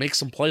recover and make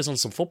some plays on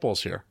some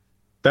footballs here.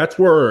 That's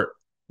where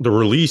the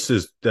release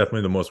is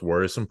definitely the most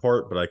worrisome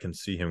part, but I can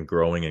see him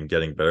growing and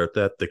getting better at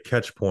that. The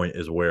catch point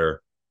is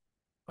where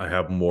I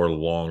have more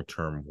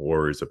long-term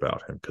worries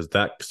about him, because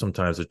that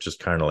sometimes it's just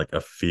kind of like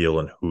a feel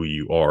and who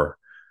you are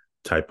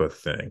type of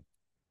thing.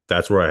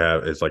 That's where I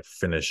have is like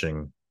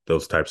finishing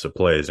those types of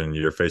plays, and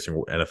you're facing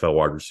NFL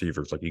wide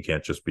receivers. Like you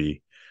can't just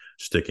be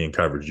sticking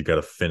coverage. You got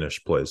to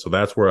finish plays. So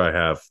that's where I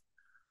have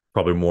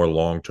probably more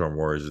long-term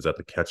worries, is at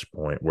the catch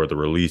point, where the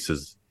release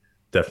is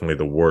definitely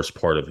the worst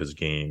part of his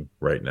game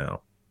right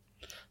now.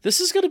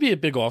 This is going to be a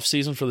big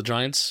offseason for the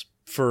Giants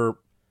for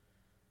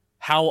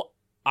how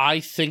I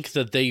think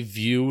that they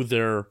view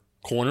their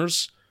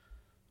corners.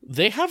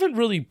 They haven't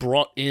really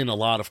brought in a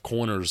lot of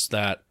corners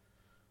that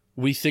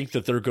we think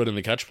that they're good in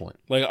the catch point.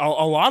 Like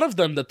a lot of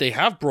them that they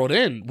have brought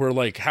in, we're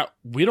like,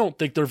 we don't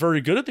think they're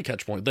very good at the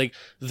catch point. Like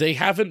they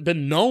haven't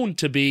been known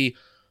to be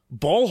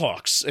ball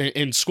hawks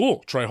in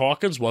school. Trey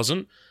Hawkins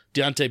wasn't.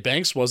 Deontay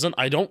Banks wasn't.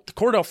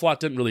 Cordell Flott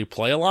didn't really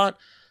play a lot,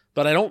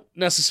 but I don't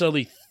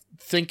necessarily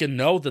think and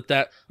know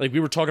that like we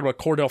were talking about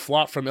Cordell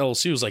Flott from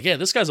LSU. It was like, yeah,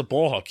 this guy's a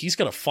ball hawk. He's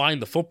going to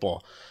find the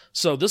football.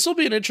 So this will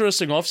be an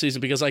interesting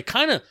offseason because I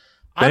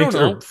don't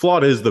know.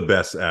 Flott is the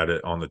best at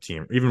it on the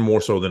team, even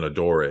more so than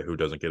Adore, who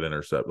doesn't get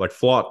intercept. Like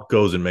Flott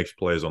goes and makes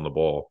plays on the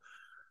ball.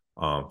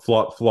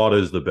 Flott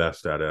is the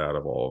best at it out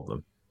of all of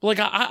them. Like,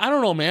 I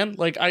don't know, man.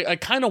 Like, I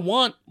kind of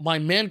want my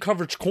man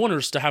coverage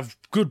corners to have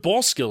good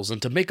ball skills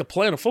and to make a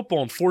play on a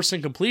football and force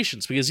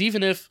incompletions. Because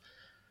even if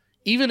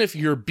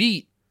you're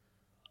beat,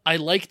 I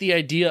like the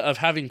idea of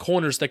having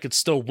corners that could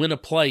still win a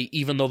play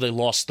even though they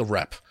lost the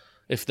rep.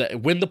 If they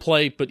win the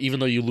play, but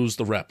even though you lose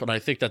the rep. And I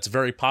think that's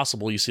very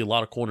possible. You see a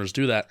lot of corners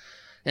do that.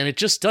 And it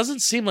just doesn't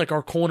seem like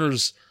our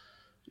corners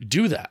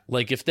do that.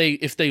 Like, if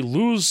they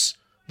lose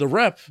the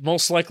rep,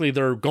 most likely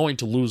they're going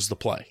to lose the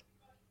play.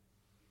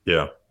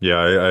 Yeah,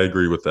 I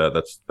agree with that.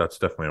 That's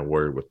definitely a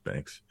worry with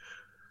Banks.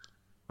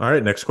 All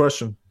right, next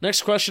question.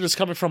 Next question is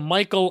coming from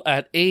Michael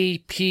at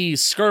AP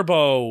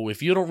Skirbo.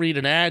 If you don't read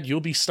an ad, you'll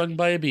be stung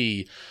by a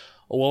bee.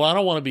 Well, I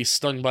don't want to be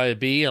stung by a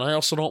bee, and I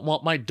also don't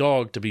want my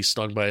dog to be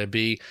stung by a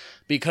bee,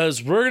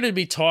 because we're going to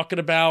be talking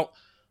about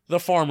the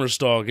farmer's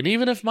dog. And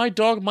even if my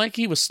dog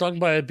Mikey was stung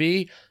by a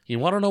bee, you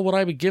want to know what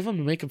I would give him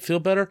to make him feel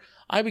better?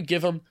 I would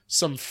give him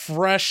some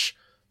fresh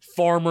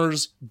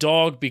farmer's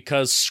dog,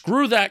 because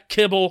screw that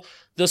kibble.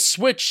 The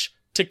switch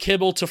to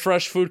kibble to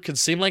fresh food can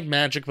seem like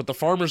magic, but the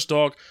farmer's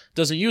dog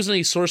doesn't use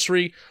any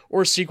sorcery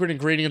or secret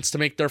ingredients to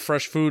make their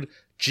fresh food.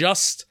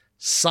 Just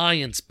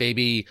science,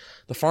 baby.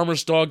 The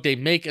farmer's dog, they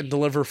make and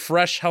deliver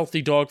fresh,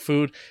 healthy dog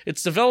food.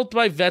 It's developed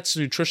by vets,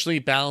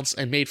 nutritionally balanced,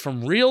 and made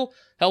from real,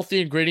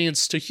 healthy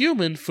ingredients to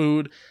human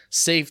food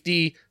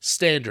safety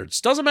standards.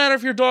 Doesn't matter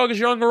if your dog is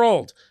young or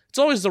old. It's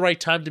always the right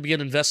time to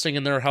begin investing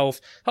in their health,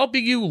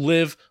 helping you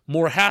live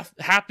more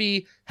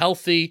happy,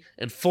 healthy,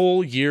 and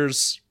full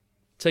years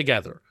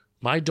together.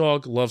 My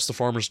dog loves the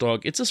farmer's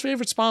dog. It's his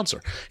favorite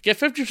sponsor. Get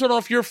 50%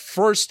 off your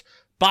first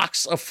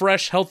box of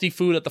fresh, healthy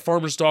food at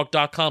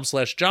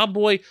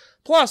thefarmersdog.com/johnboy.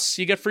 Plus,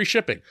 you get free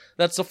shipping.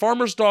 That's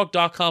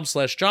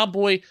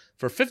thefarmersdog.com/johnboy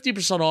for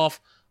 50%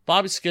 off.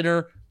 Bobby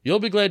Skinner, you'll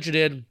be glad you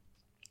did.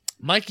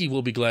 Mikey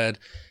will be glad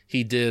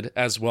he did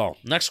as well.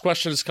 Next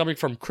question is coming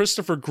from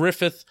Christopher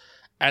Griffith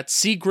at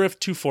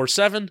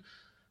cgriff247.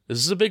 This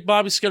is a big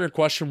Bobby Skinner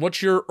question.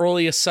 What's your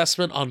early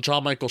assessment on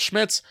John Michael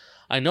Schmitz?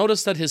 I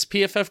noticed that his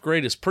PFF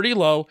grade is pretty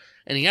low,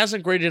 and he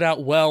hasn't graded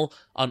out well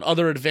on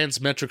other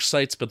advanced metric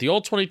sites, but the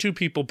All 22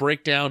 People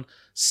breakdown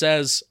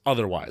says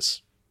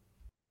otherwise.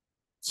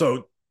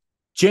 So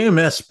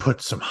JMS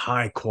put some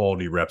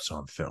high-quality reps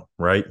on film,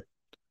 right?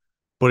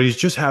 But he's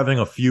just having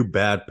a few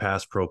bad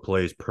pass pro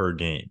plays per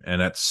game.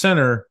 And at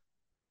center,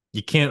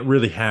 you can't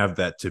really have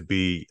that to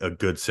be a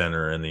good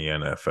center in the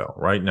NFL.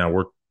 Right now,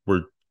 we're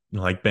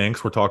like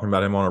Banks, we're talking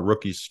about him on a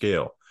rookie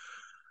scale.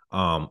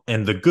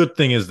 And the good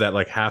thing is that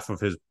like half of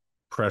his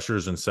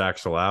pressures and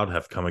sacks allowed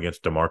have come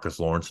against DeMarcus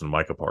Lawrence and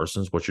Micah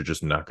Parsons, which you're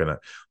just not going to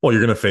 – well,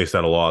 you're going to face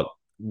that a lot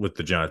with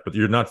the Giants, but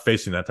you're not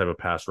facing that type of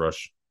pass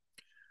rush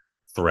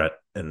threat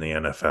in the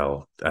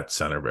NFL at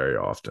center very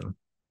often.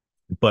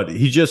 But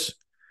he just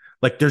 –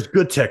 like there's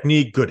good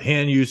technique, good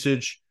hand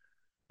usage,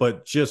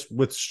 but just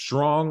with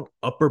strong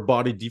upper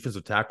body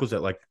defensive tackles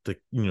that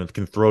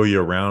can throw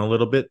you around a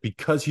little bit,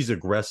 because he's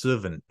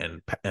aggressive and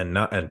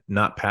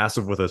not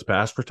passive with his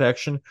pass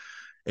protection,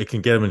 it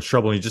can get him in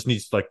trouble. And he just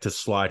needs to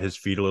slide his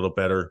feet a little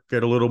better,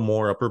 get a little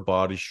more upper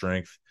body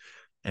strength.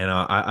 And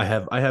I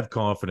have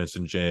confidence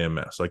in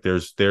JMS. Like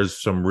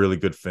there's some really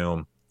good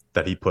film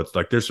that he puts.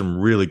 Like there's some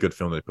really good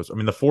film that he puts. I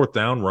mean, the fourth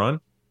down run,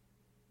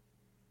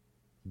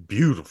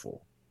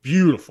 beautiful,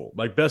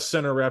 like best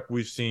center rep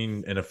we've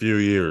seen in a few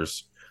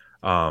years.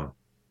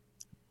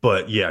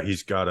 But yeah,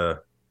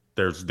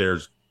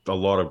 there's a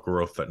lot of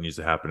growth that needs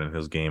to happen in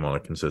his game on a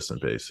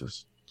consistent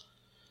basis.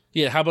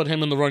 Yeah, how about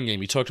him in the run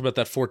game? You talked about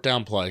that fourth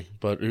down play,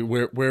 but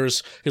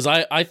where's because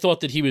I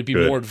thought that he would be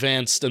more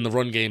advanced in the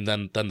run game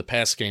than the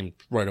pass game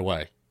right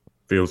away.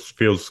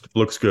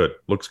 Looks good.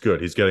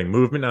 He's getting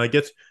movement now.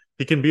 He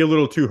can be a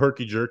little too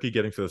herky jerky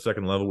getting to the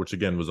second level, which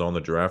again was on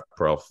the draft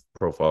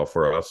profile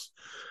for us.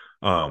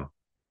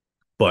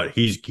 But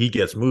he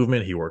gets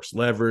movement. He works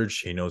leverage.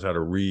 He knows how to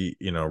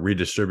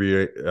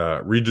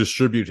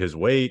redistribute his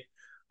weight.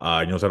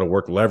 He knows how to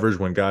work leverage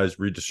when guys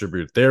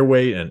redistribute their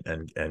weight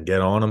and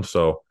get on him.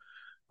 So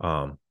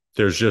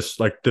there's just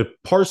like the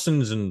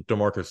Parsons and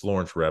DeMarcus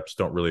Lawrence reps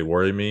don't really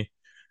worry me.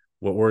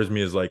 What worries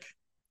me is like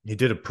he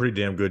did a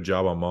pretty damn good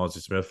job on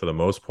Mozzie Smith for the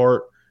most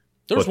part.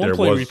 There was one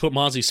play where he put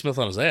Mozzie Smith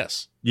on his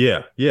ass.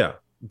 Yeah.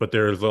 But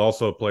there's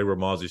also a play where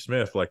Mozzie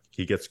Smith, like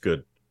he gets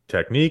good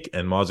technique,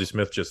 and Mozzie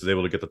Smith just is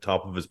able to get the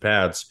top of his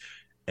pads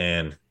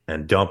and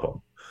dump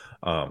them.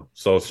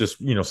 So it's just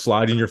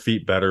sliding your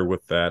feet better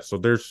with that.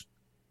 So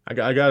I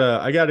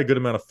got a good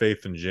amount of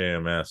faith in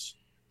JMS,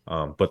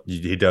 but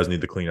he does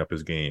need to clean up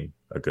his game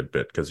a good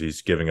bit because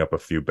he's giving up a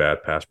few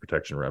bad pass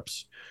protection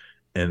reps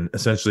in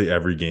essentially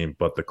every game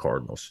but the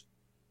Cardinals.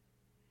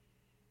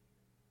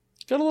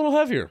 Get a little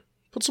heavier.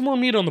 Put some more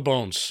meat on the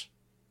bones.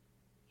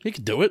 He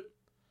could do it.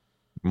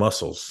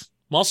 Muscles.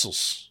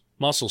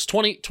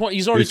 20.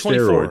 He's already 24.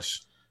 Steroids.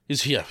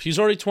 He's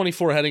already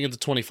 24 heading into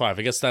 25.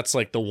 I guess that's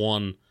like the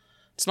one.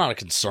 It's not a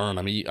concern.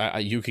 I mean,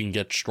 you can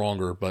get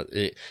stronger, but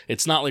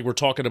it's not like we're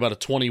talking about a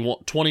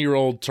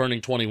 20-year-old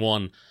turning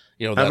 21.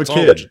 You know, have that's a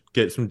kid.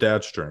 Get some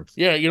dad strength.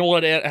 Yeah, you know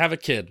what? Have a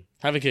kid.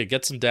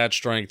 Get some dad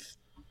strength.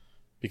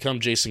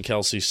 Become Jason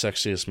Kelsey's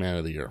sexiest man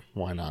of the year.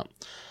 Why not?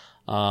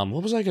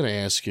 What was I going to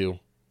ask you?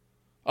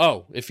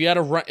 Oh, if you had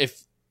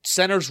if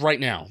centers right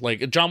now,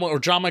 like John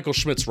Michael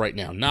Schmitz right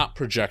now, not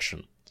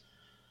projection.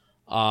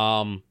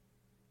 Should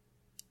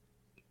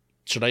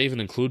I even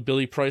include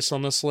Billy Price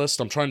on this list?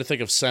 I'm trying to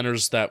think of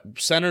centers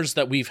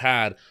that we've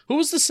had. Who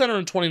was the center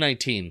in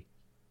 2019?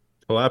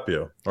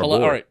 Halapio. All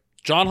right,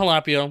 John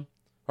Halapio,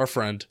 our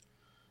friend.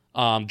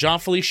 John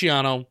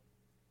Feliciano,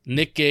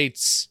 Nick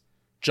Gates,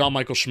 John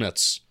Michael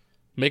Schmitz.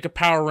 Make a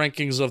power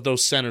rankings of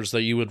those centers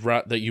that you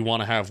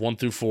want to have 1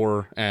 through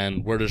 4,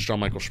 and where does John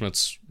Michael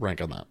Schmitz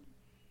rank on that?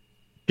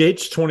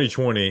 Gates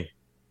 2020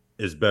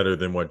 is better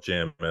than what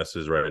JMS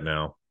is right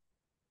now.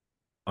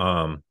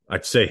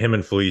 I'd say him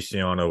and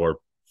Feliciano are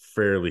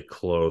fairly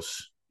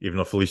close, even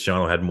though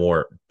Feliciano had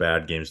more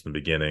bad games in the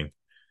beginning.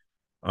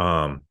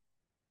 And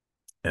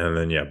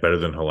then, better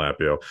than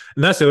Halapio.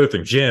 And that's the other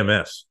thing.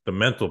 JMS, the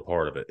mental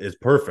part of it is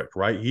perfect,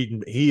 right?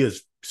 He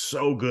is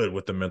so good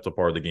with the mental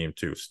part of the game,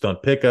 too.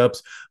 Stunt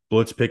pickups,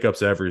 blitz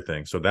pickups,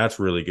 everything. So that's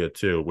really good,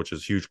 too, which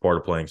is a huge part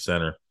of playing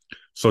center.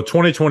 So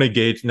 2020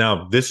 Gates,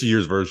 now this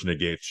year's version of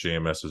Gates,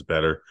 JMS is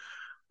better.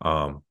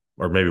 Or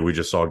maybe we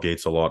just saw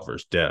Gates a lot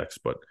versus Dex,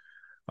 but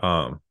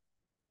so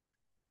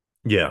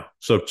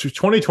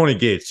 2020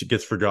 Gates, it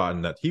gets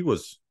forgotten that he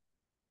was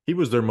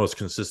their most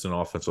consistent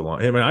offensive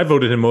line. I mean, I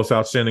voted him most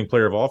outstanding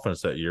player of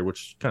offense that year,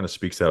 which kind of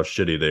speaks to how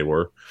shitty they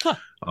were.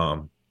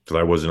 Because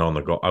I wasn't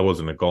a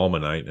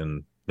Gallmanite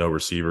and no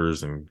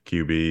receivers and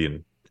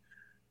QB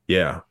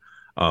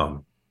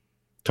and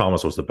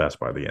Thomas was the best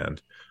by the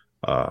end.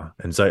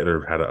 And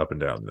Zeitler had an up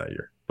and down that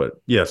year.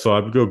 But so I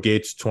would go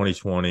Gates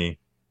 2020,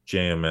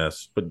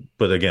 JMS.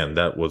 But again,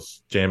 that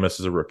was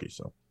JMS is a rookie,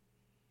 so.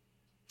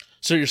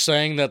 So you're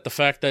saying that the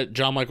fact that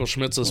John Michael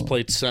Schmitz has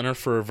played center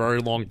for a very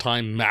long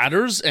time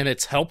matters, and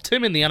it's helped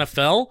him in the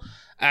NFL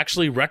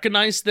actually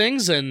recognize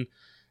things, and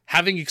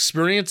having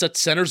experience at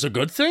center is a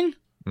good thing?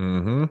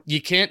 Mm-hmm.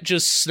 You can't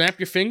just snap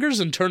your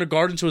fingers and turn a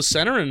guard into a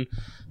center, and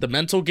the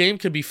mental game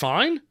could be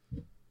fine?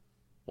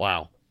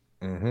 Wow.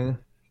 Mm-hmm.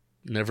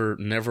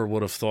 Never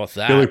would have thought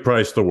that. Billy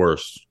Price, the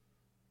worst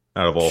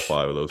out of all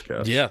 5 of those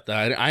cats. Yeah,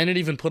 I didn't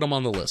even put him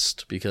on the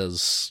list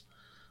because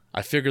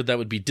I figured that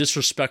would be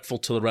disrespectful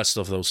to the rest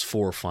of those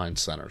 4 fine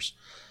centers.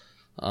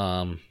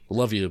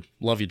 Love you,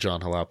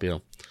 John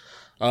Halapio.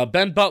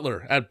 Ben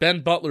Butler at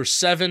Ben Butler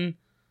 7.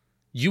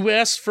 You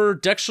asked for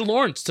Dexter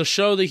Lawrence to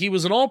show that he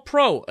was an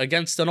All-Pro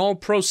against an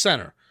All-Pro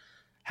center.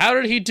 How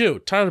did he do?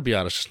 Tyler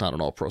Biadasz is not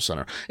an All-Pro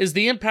center. Is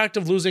the impact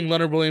of losing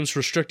Leonard Williams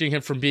restricting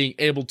him from being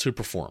able to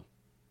perform?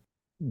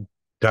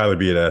 Tyler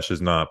Biadasz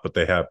is not, but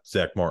they have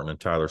Zach Martin and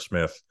Tyler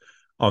Smith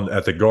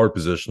at the guard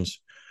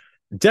positions.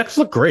 Dex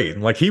looked great.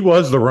 Like, he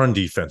was the run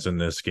defense in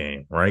this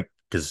game, right?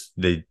 Because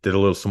they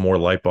did some more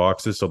light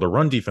boxes. So the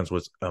run defense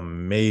was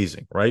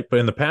amazing, right? But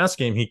in the pass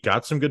game, he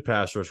got some good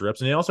pass rush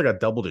reps, and he also got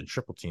doubled and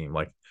triple team,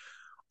 like,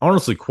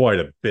 honestly, quite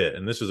a bit.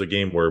 And this is a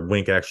game where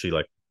Wink actually,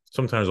 like,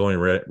 sometimes only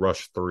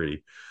rushed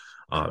 3.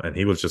 And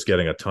he was just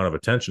getting a ton of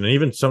attention. And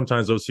even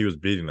sometimes he was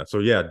beating that.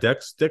 So,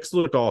 Dex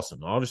looked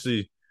awesome.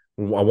 Obviously,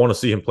 I want to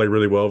see him play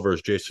really well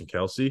versus Jason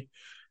Kelsey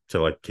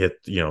to, like,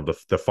 hit,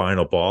 the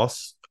final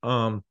boss.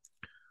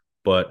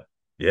 But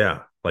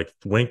like,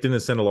 Wink didn't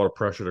send a lot of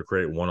pressure to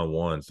create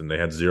one-on-ones, and they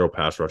had 0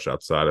 pass rush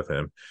outside of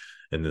him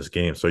in this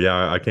game. So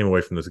I came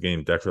away from this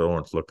game. Dexter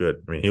Lawrence looked good.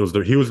 I mean, he was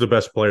the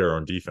best player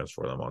on defense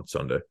for them on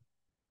Sunday.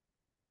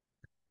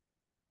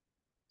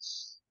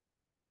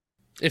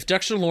 If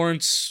Dexter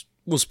Lawrence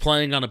was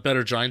playing on a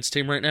better Giants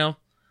team right now,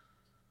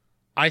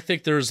 I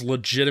think there's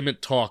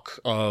legitimate talk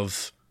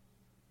of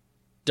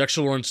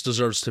Dexter Lawrence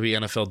deserves to be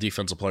NFL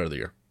Defensive Player of the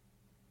Year.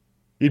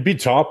 He'd be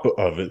top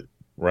of it.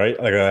 Right?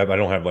 Like, I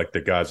don't have, like, the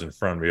guys in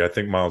front of me. I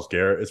think Myles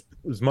Garrett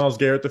is Myles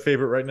Garrett the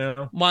favorite right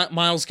now?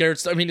 Myles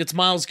Garrett's. I mean, it's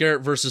Myles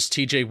Garrett versus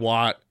T.J.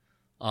 Watt.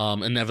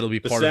 Inevitably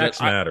part of it.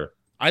 Matter.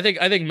 I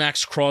think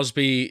Max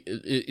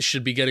Crosby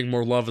should be getting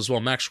more love as well.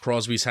 Max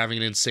Crosby's having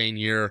an insane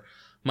year.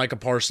 Micah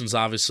Parsons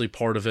obviously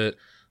part of it,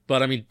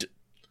 but I mean,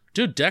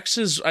 dude,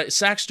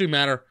 sacks do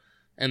matter,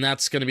 and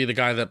that's going to be the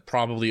guy that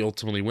probably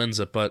ultimately wins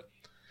it. But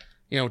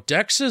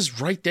Dex is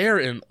right there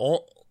in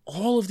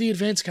all of the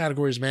advanced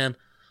categories, man.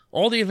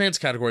 All the advanced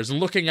categories,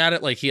 and looking at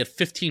it, like, he had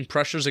 15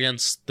 pressures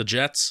against the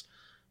Jets,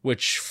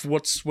 which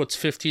what's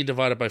 15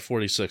 divided by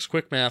 46?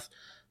 Quick math.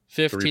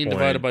 15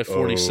 divided by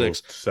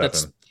 46.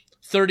 That's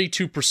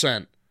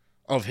 32%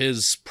 of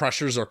his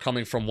pressures are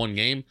coming from one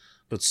game,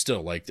 but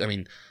still, like, I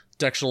mean,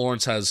 Dexter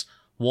Lawrence has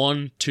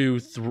 6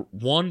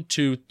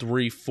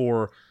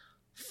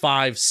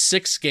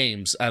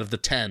 games out of the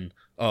 10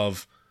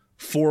 of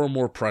 4 or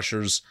more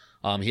pressures.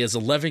 He has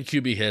 11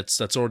 QB hits.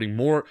 That's already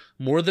more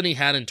than he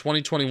had in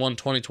 2021,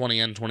 2020,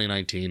 and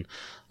 2019.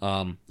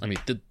 I mean,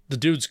 the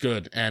dude's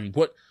good, and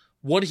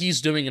what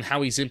he's doing and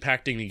how he's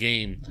impacting the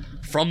game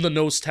from the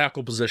nose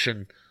tackle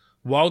position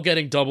while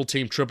getting double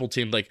teamed, triple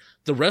teamed, like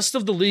the rest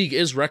of the league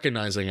is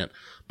recognizing it,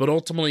 but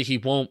ultimately he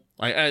won't.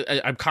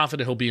 I'm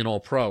confident he'll be an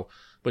All-Pro,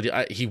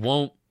 but he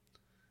won't.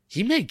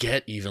 He may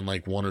get even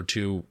like one or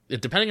two,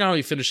 depending on how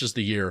he finishes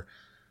the year.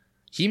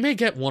 He may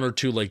get one or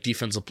two like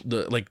defensive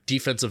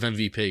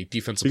MVP,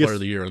 defensive player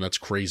of the year, and that's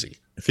crazy.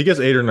 If he gets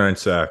 8 or 9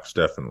 sacks,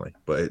 definitely.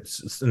 But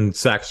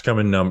sacks come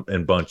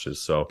in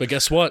bunches, so. But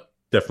guess what?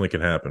 Definitely can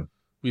happen.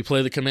 We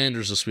play the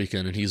Commanders this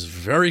weekend, and he's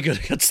very good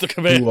against the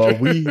Commanders. Who are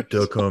we,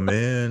 the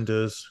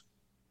Commanders?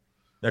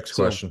 Next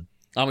question.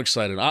 I'm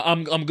excited.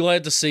 I'm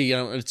glad to see.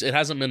 It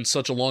hasn't been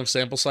such a long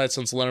sample size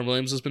since Leonard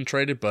Williams has been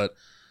traded, but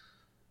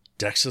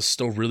Dex is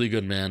still really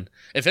good, man.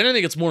 If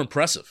anything, it's more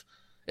impressive.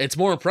 It's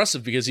more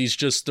impressive because he's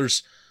just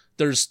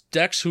there's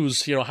Dex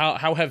who's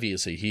how heavy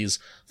is he? He's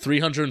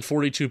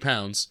 342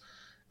 pounds,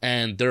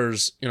 and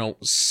there's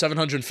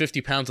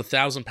 750 pounds,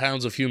 1,000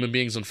 pounds of human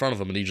beings in front of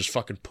him, and he just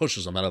fucking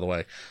pushes them out of the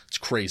way. It's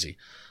crazy.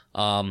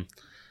 2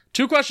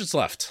 questions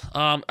left.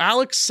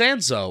 Alex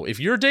Sanzo, if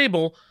you're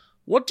Dable,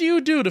 what do you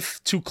do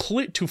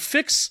to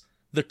fix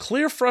the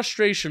clear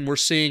frustration we're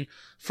seeing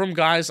from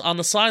guys on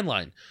the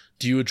sideline?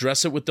 Do you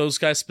address it with those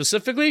guys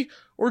specifically,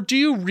 or do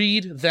you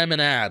read them an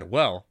ad?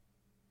 Well,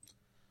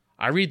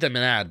 I read them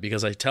an ad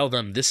because I tell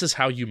them this is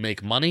how you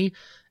make money,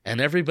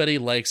 and everybody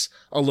likes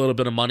a little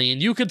bit of money,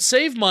 and you could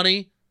save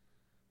money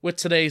with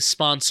today's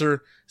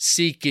sponsor,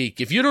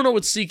 SeatGeek. If you don't know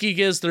what SeatGeek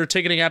is, they're a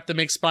ticketing app that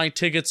makes buying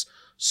tickets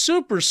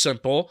super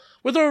simple.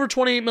 With over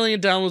 28 million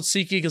downloads,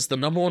 SeatGeek is the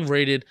 #1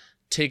 rated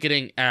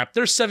ticketing app.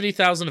 There's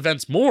 70,000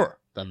 events more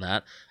than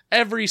that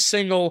every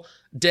single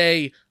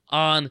day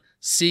on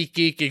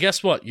SeatGeek. And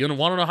guess what? You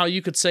want to know how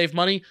you could save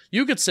money?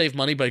 You could save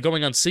money by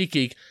going on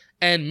SeatGeek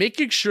and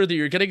making sure that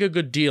you're getting a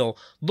good deal,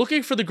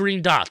 looking for the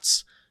green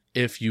dots.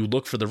 If you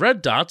look for the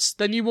red dots,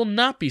 then you will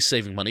not be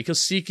saving money because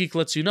SeatGeek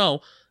lets you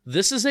know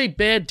this is a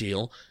bad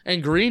deal,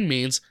 and green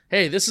means,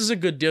 hey, this is a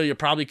good deal, you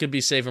probably could be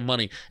saving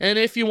money. And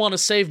if you want to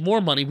save more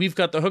money, we've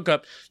got the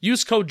hookup.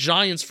 Use code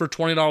GIANTS for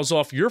 $20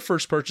 off your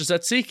first purchase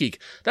at SeatGeek.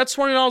 That's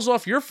 $20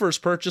 off your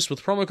first purchase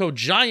with promo code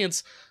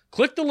GIANTS.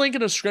 Click the link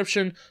in the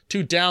description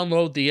to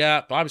download the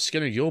app. Bobby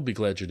Skinner, you'll be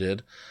glad you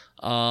did.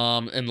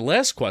 And the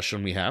last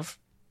question we have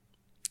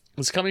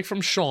is coming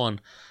from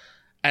Sean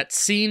at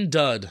Scene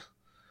Dud.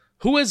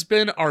 Who has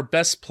been our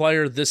best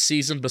player this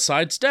season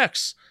besides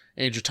Dex?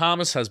 Andrew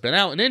Thomas has been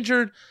out and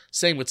injured.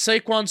 Same with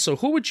Saquon. So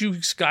who would you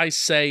guys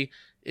say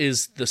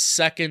is the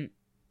second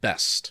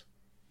best?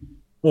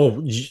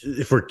 Well,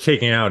 if we're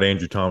taking out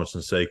Andrew Thomas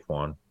and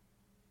Saquon,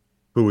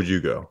 who would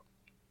you go?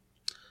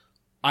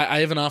 I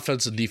have an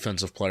offensive and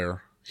defensive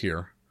player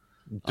here.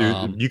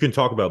 Dude, you can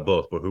talk about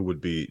both, but who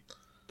would be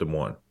the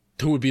one?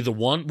 Who would be the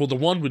one? Well, the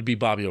one would be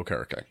Bobby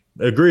Okereke.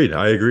 Agreed.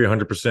 I agree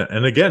 100%.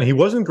 And again, he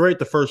wasn't great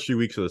the first few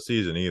weeks of the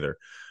season either,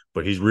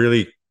 but he's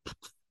really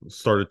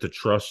started to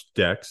trust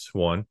Dex,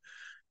 one,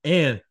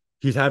 and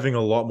he's having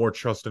a lot more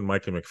trust in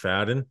Micah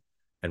McFadden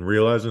and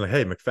realizing,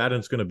 hey,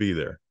 McFadden's going to be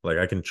there. Like,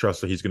 I can trust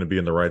that he's going to be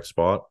in the right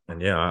spot.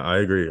 And yeah, I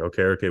agree.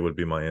 Okay, would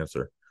be my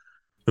answer.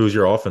 Who's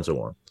your offensive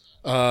one?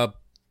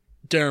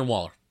 Darren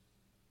Waller.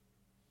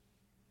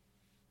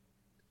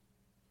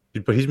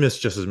 But he's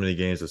missed just as many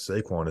games as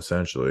Saquon,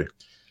 essentially.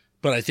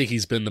 But I think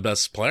he's been the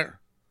best player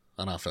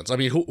on offense. I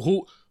mean,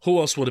 who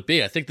else would it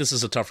be? I think this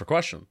is a tougher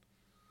question.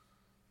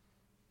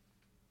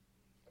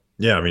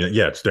 Yeah, I mean,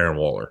 yeah, it's Darren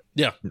Waller.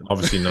 Yeah.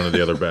 Obviously, none of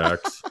the other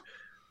backs,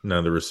 none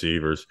of the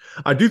receivers.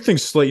 I do think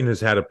Slayton has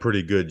had a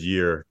pretty good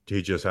year.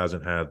 He just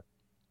hasn't had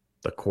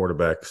the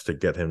quarterbacks to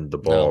get him the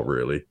ball,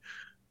 really.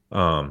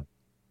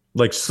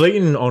 Like,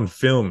 Slayton on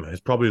film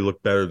has probably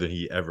looked better than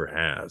he ever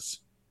has.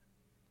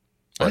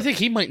 But I think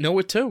he might know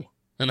it, too.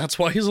 And that's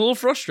why he's a little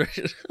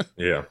frustrated.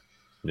 Yeah.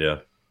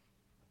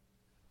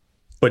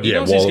 But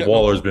yeah,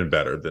 Waller's been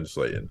better than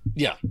Slayton.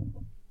 Yeah.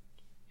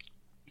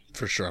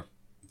 For sure.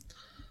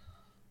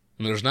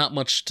 And there's not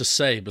much to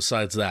say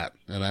besides that,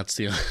 and that's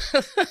the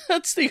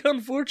that's the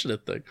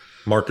unfortunate thing.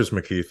 Marcus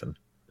McKeithen.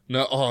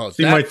 No,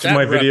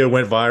 my video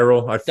went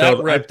viral. I thought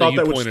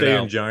that would stay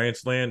in out.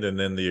 Giants land, and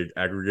then the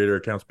aggregator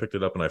accounts picked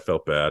it up, and I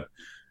felt bad. It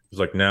was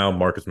like, now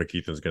Marcus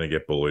McKeithen's going to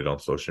get bullied on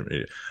social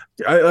media.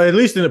 I at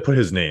least didn't put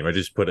his name. I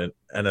just put an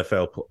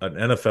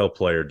NFL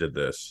player did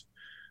this.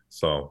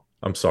 So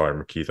I'm sorry,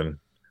 McKeithen.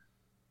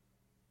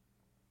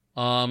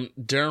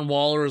 Darren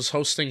Waller is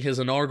hosting his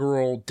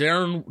inaugural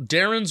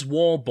Darren's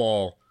Wall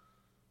Ball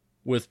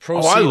with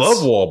proceeds. Oh, I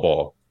love Wall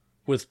Ball.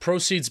 With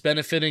proceeds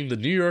benefiting the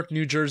New York,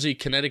 New Jersey,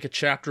 Connecticut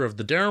chapter of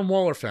the Darren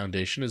Waller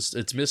Foundation.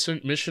 Its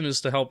mission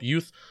is to help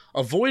youth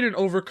avoid and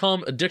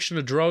overcome addiction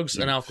to drugs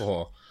and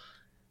alcohol.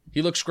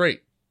 He looks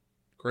great.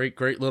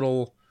 Great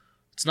little.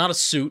 It's not a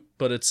suit,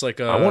 but it's like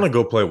a. I want to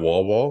go play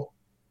Wall Ball.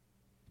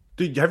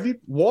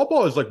 Dude, Wall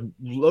Ball is like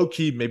low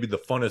key maybe the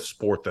funnest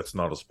sport that's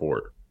not a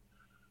sport.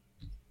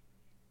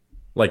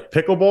 Like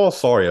pickleball,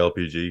 sorry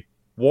LPG.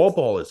 Wall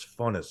ball is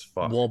fun as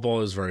fuck. Wall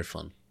ball is very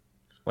fun.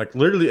 Like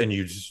literally, and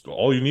you just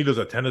all you need is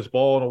a tennis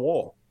ball and a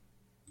wall.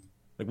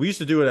 Like we used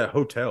to do it at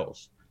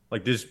hotels.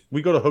 Like this,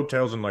 we go to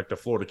hotels in like the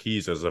Florida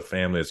Keys as a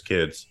family, as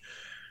kids.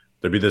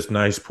 There'd be this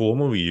nice pool,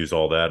 and we use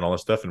all that and all that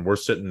stuff, and we're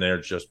sitting there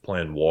just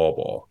playing wall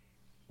ball.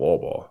 Wall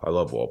ball. I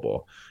love wall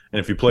ball. And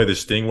if you play the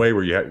Stingray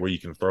where you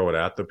can throw it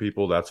at the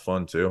people, that's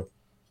fun too.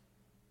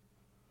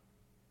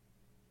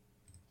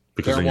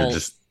 Because then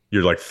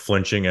you're like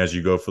flinching as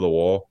you go for the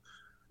wall.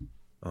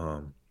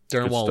 Darren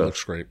good Wall stuff.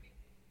 looks great.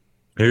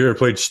 Have you ever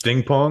played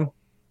Sting Pong?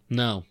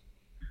 No.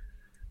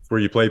 Where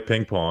you play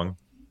ping pong,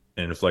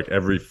 and it's like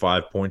every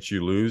 5 points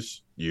you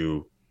lose,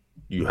 you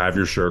have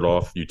your shirt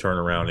off, you turn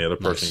around, the other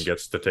person Nice.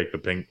 gets to take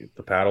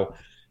the paddle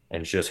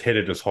and just hit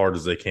it as hard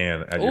as they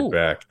can at your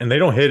back. And they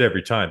don't hit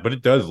every time, but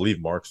it does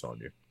leave marks on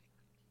you.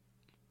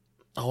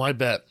 Oh, I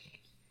bet.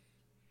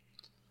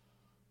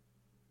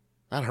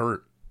 That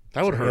hurt.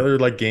 That would hurt. Other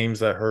like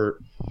games that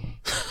hurt.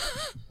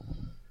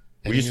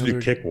 We Any used to do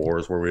other- kick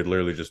wars where we'd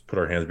literally just put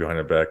our hands behind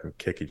our back and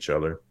kick each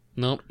other.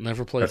 Nope,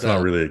 never played That's that.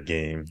 not really a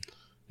game.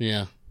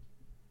 Yeah.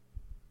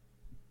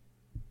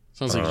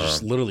 Sounds like you're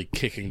just literally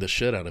kicking the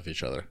shit out of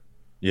each other.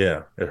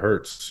 Yeah, it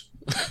hurts.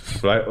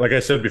 But like I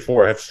said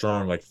before, I have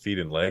strong like feet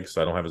and legs,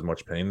 so I don't have as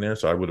much pain there.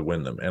 So I would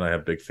win them, and I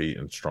have big feet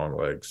and strong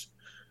legs.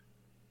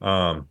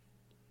 Yeah,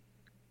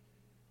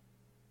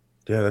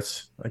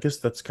 I guess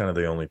that's kind of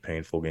the only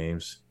painful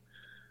games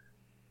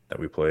that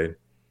we played.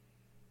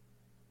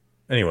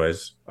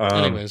 Anyways,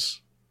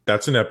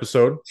 that's an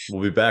episode.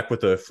 We'll be back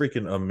with a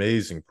freaking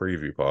amazing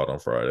preview pod on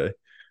Friday,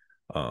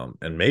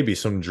 and maybe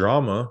some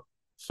drama,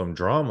 some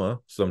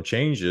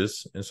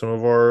changes in some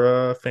of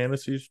our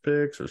fantasies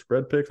picks or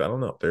spread picks. I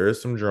don't know. There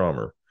is some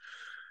drama.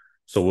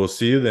 So we'll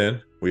see you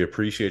then. We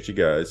appreciate you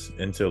guys.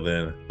 Until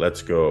then,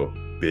 let's go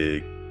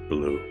Big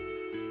Blue.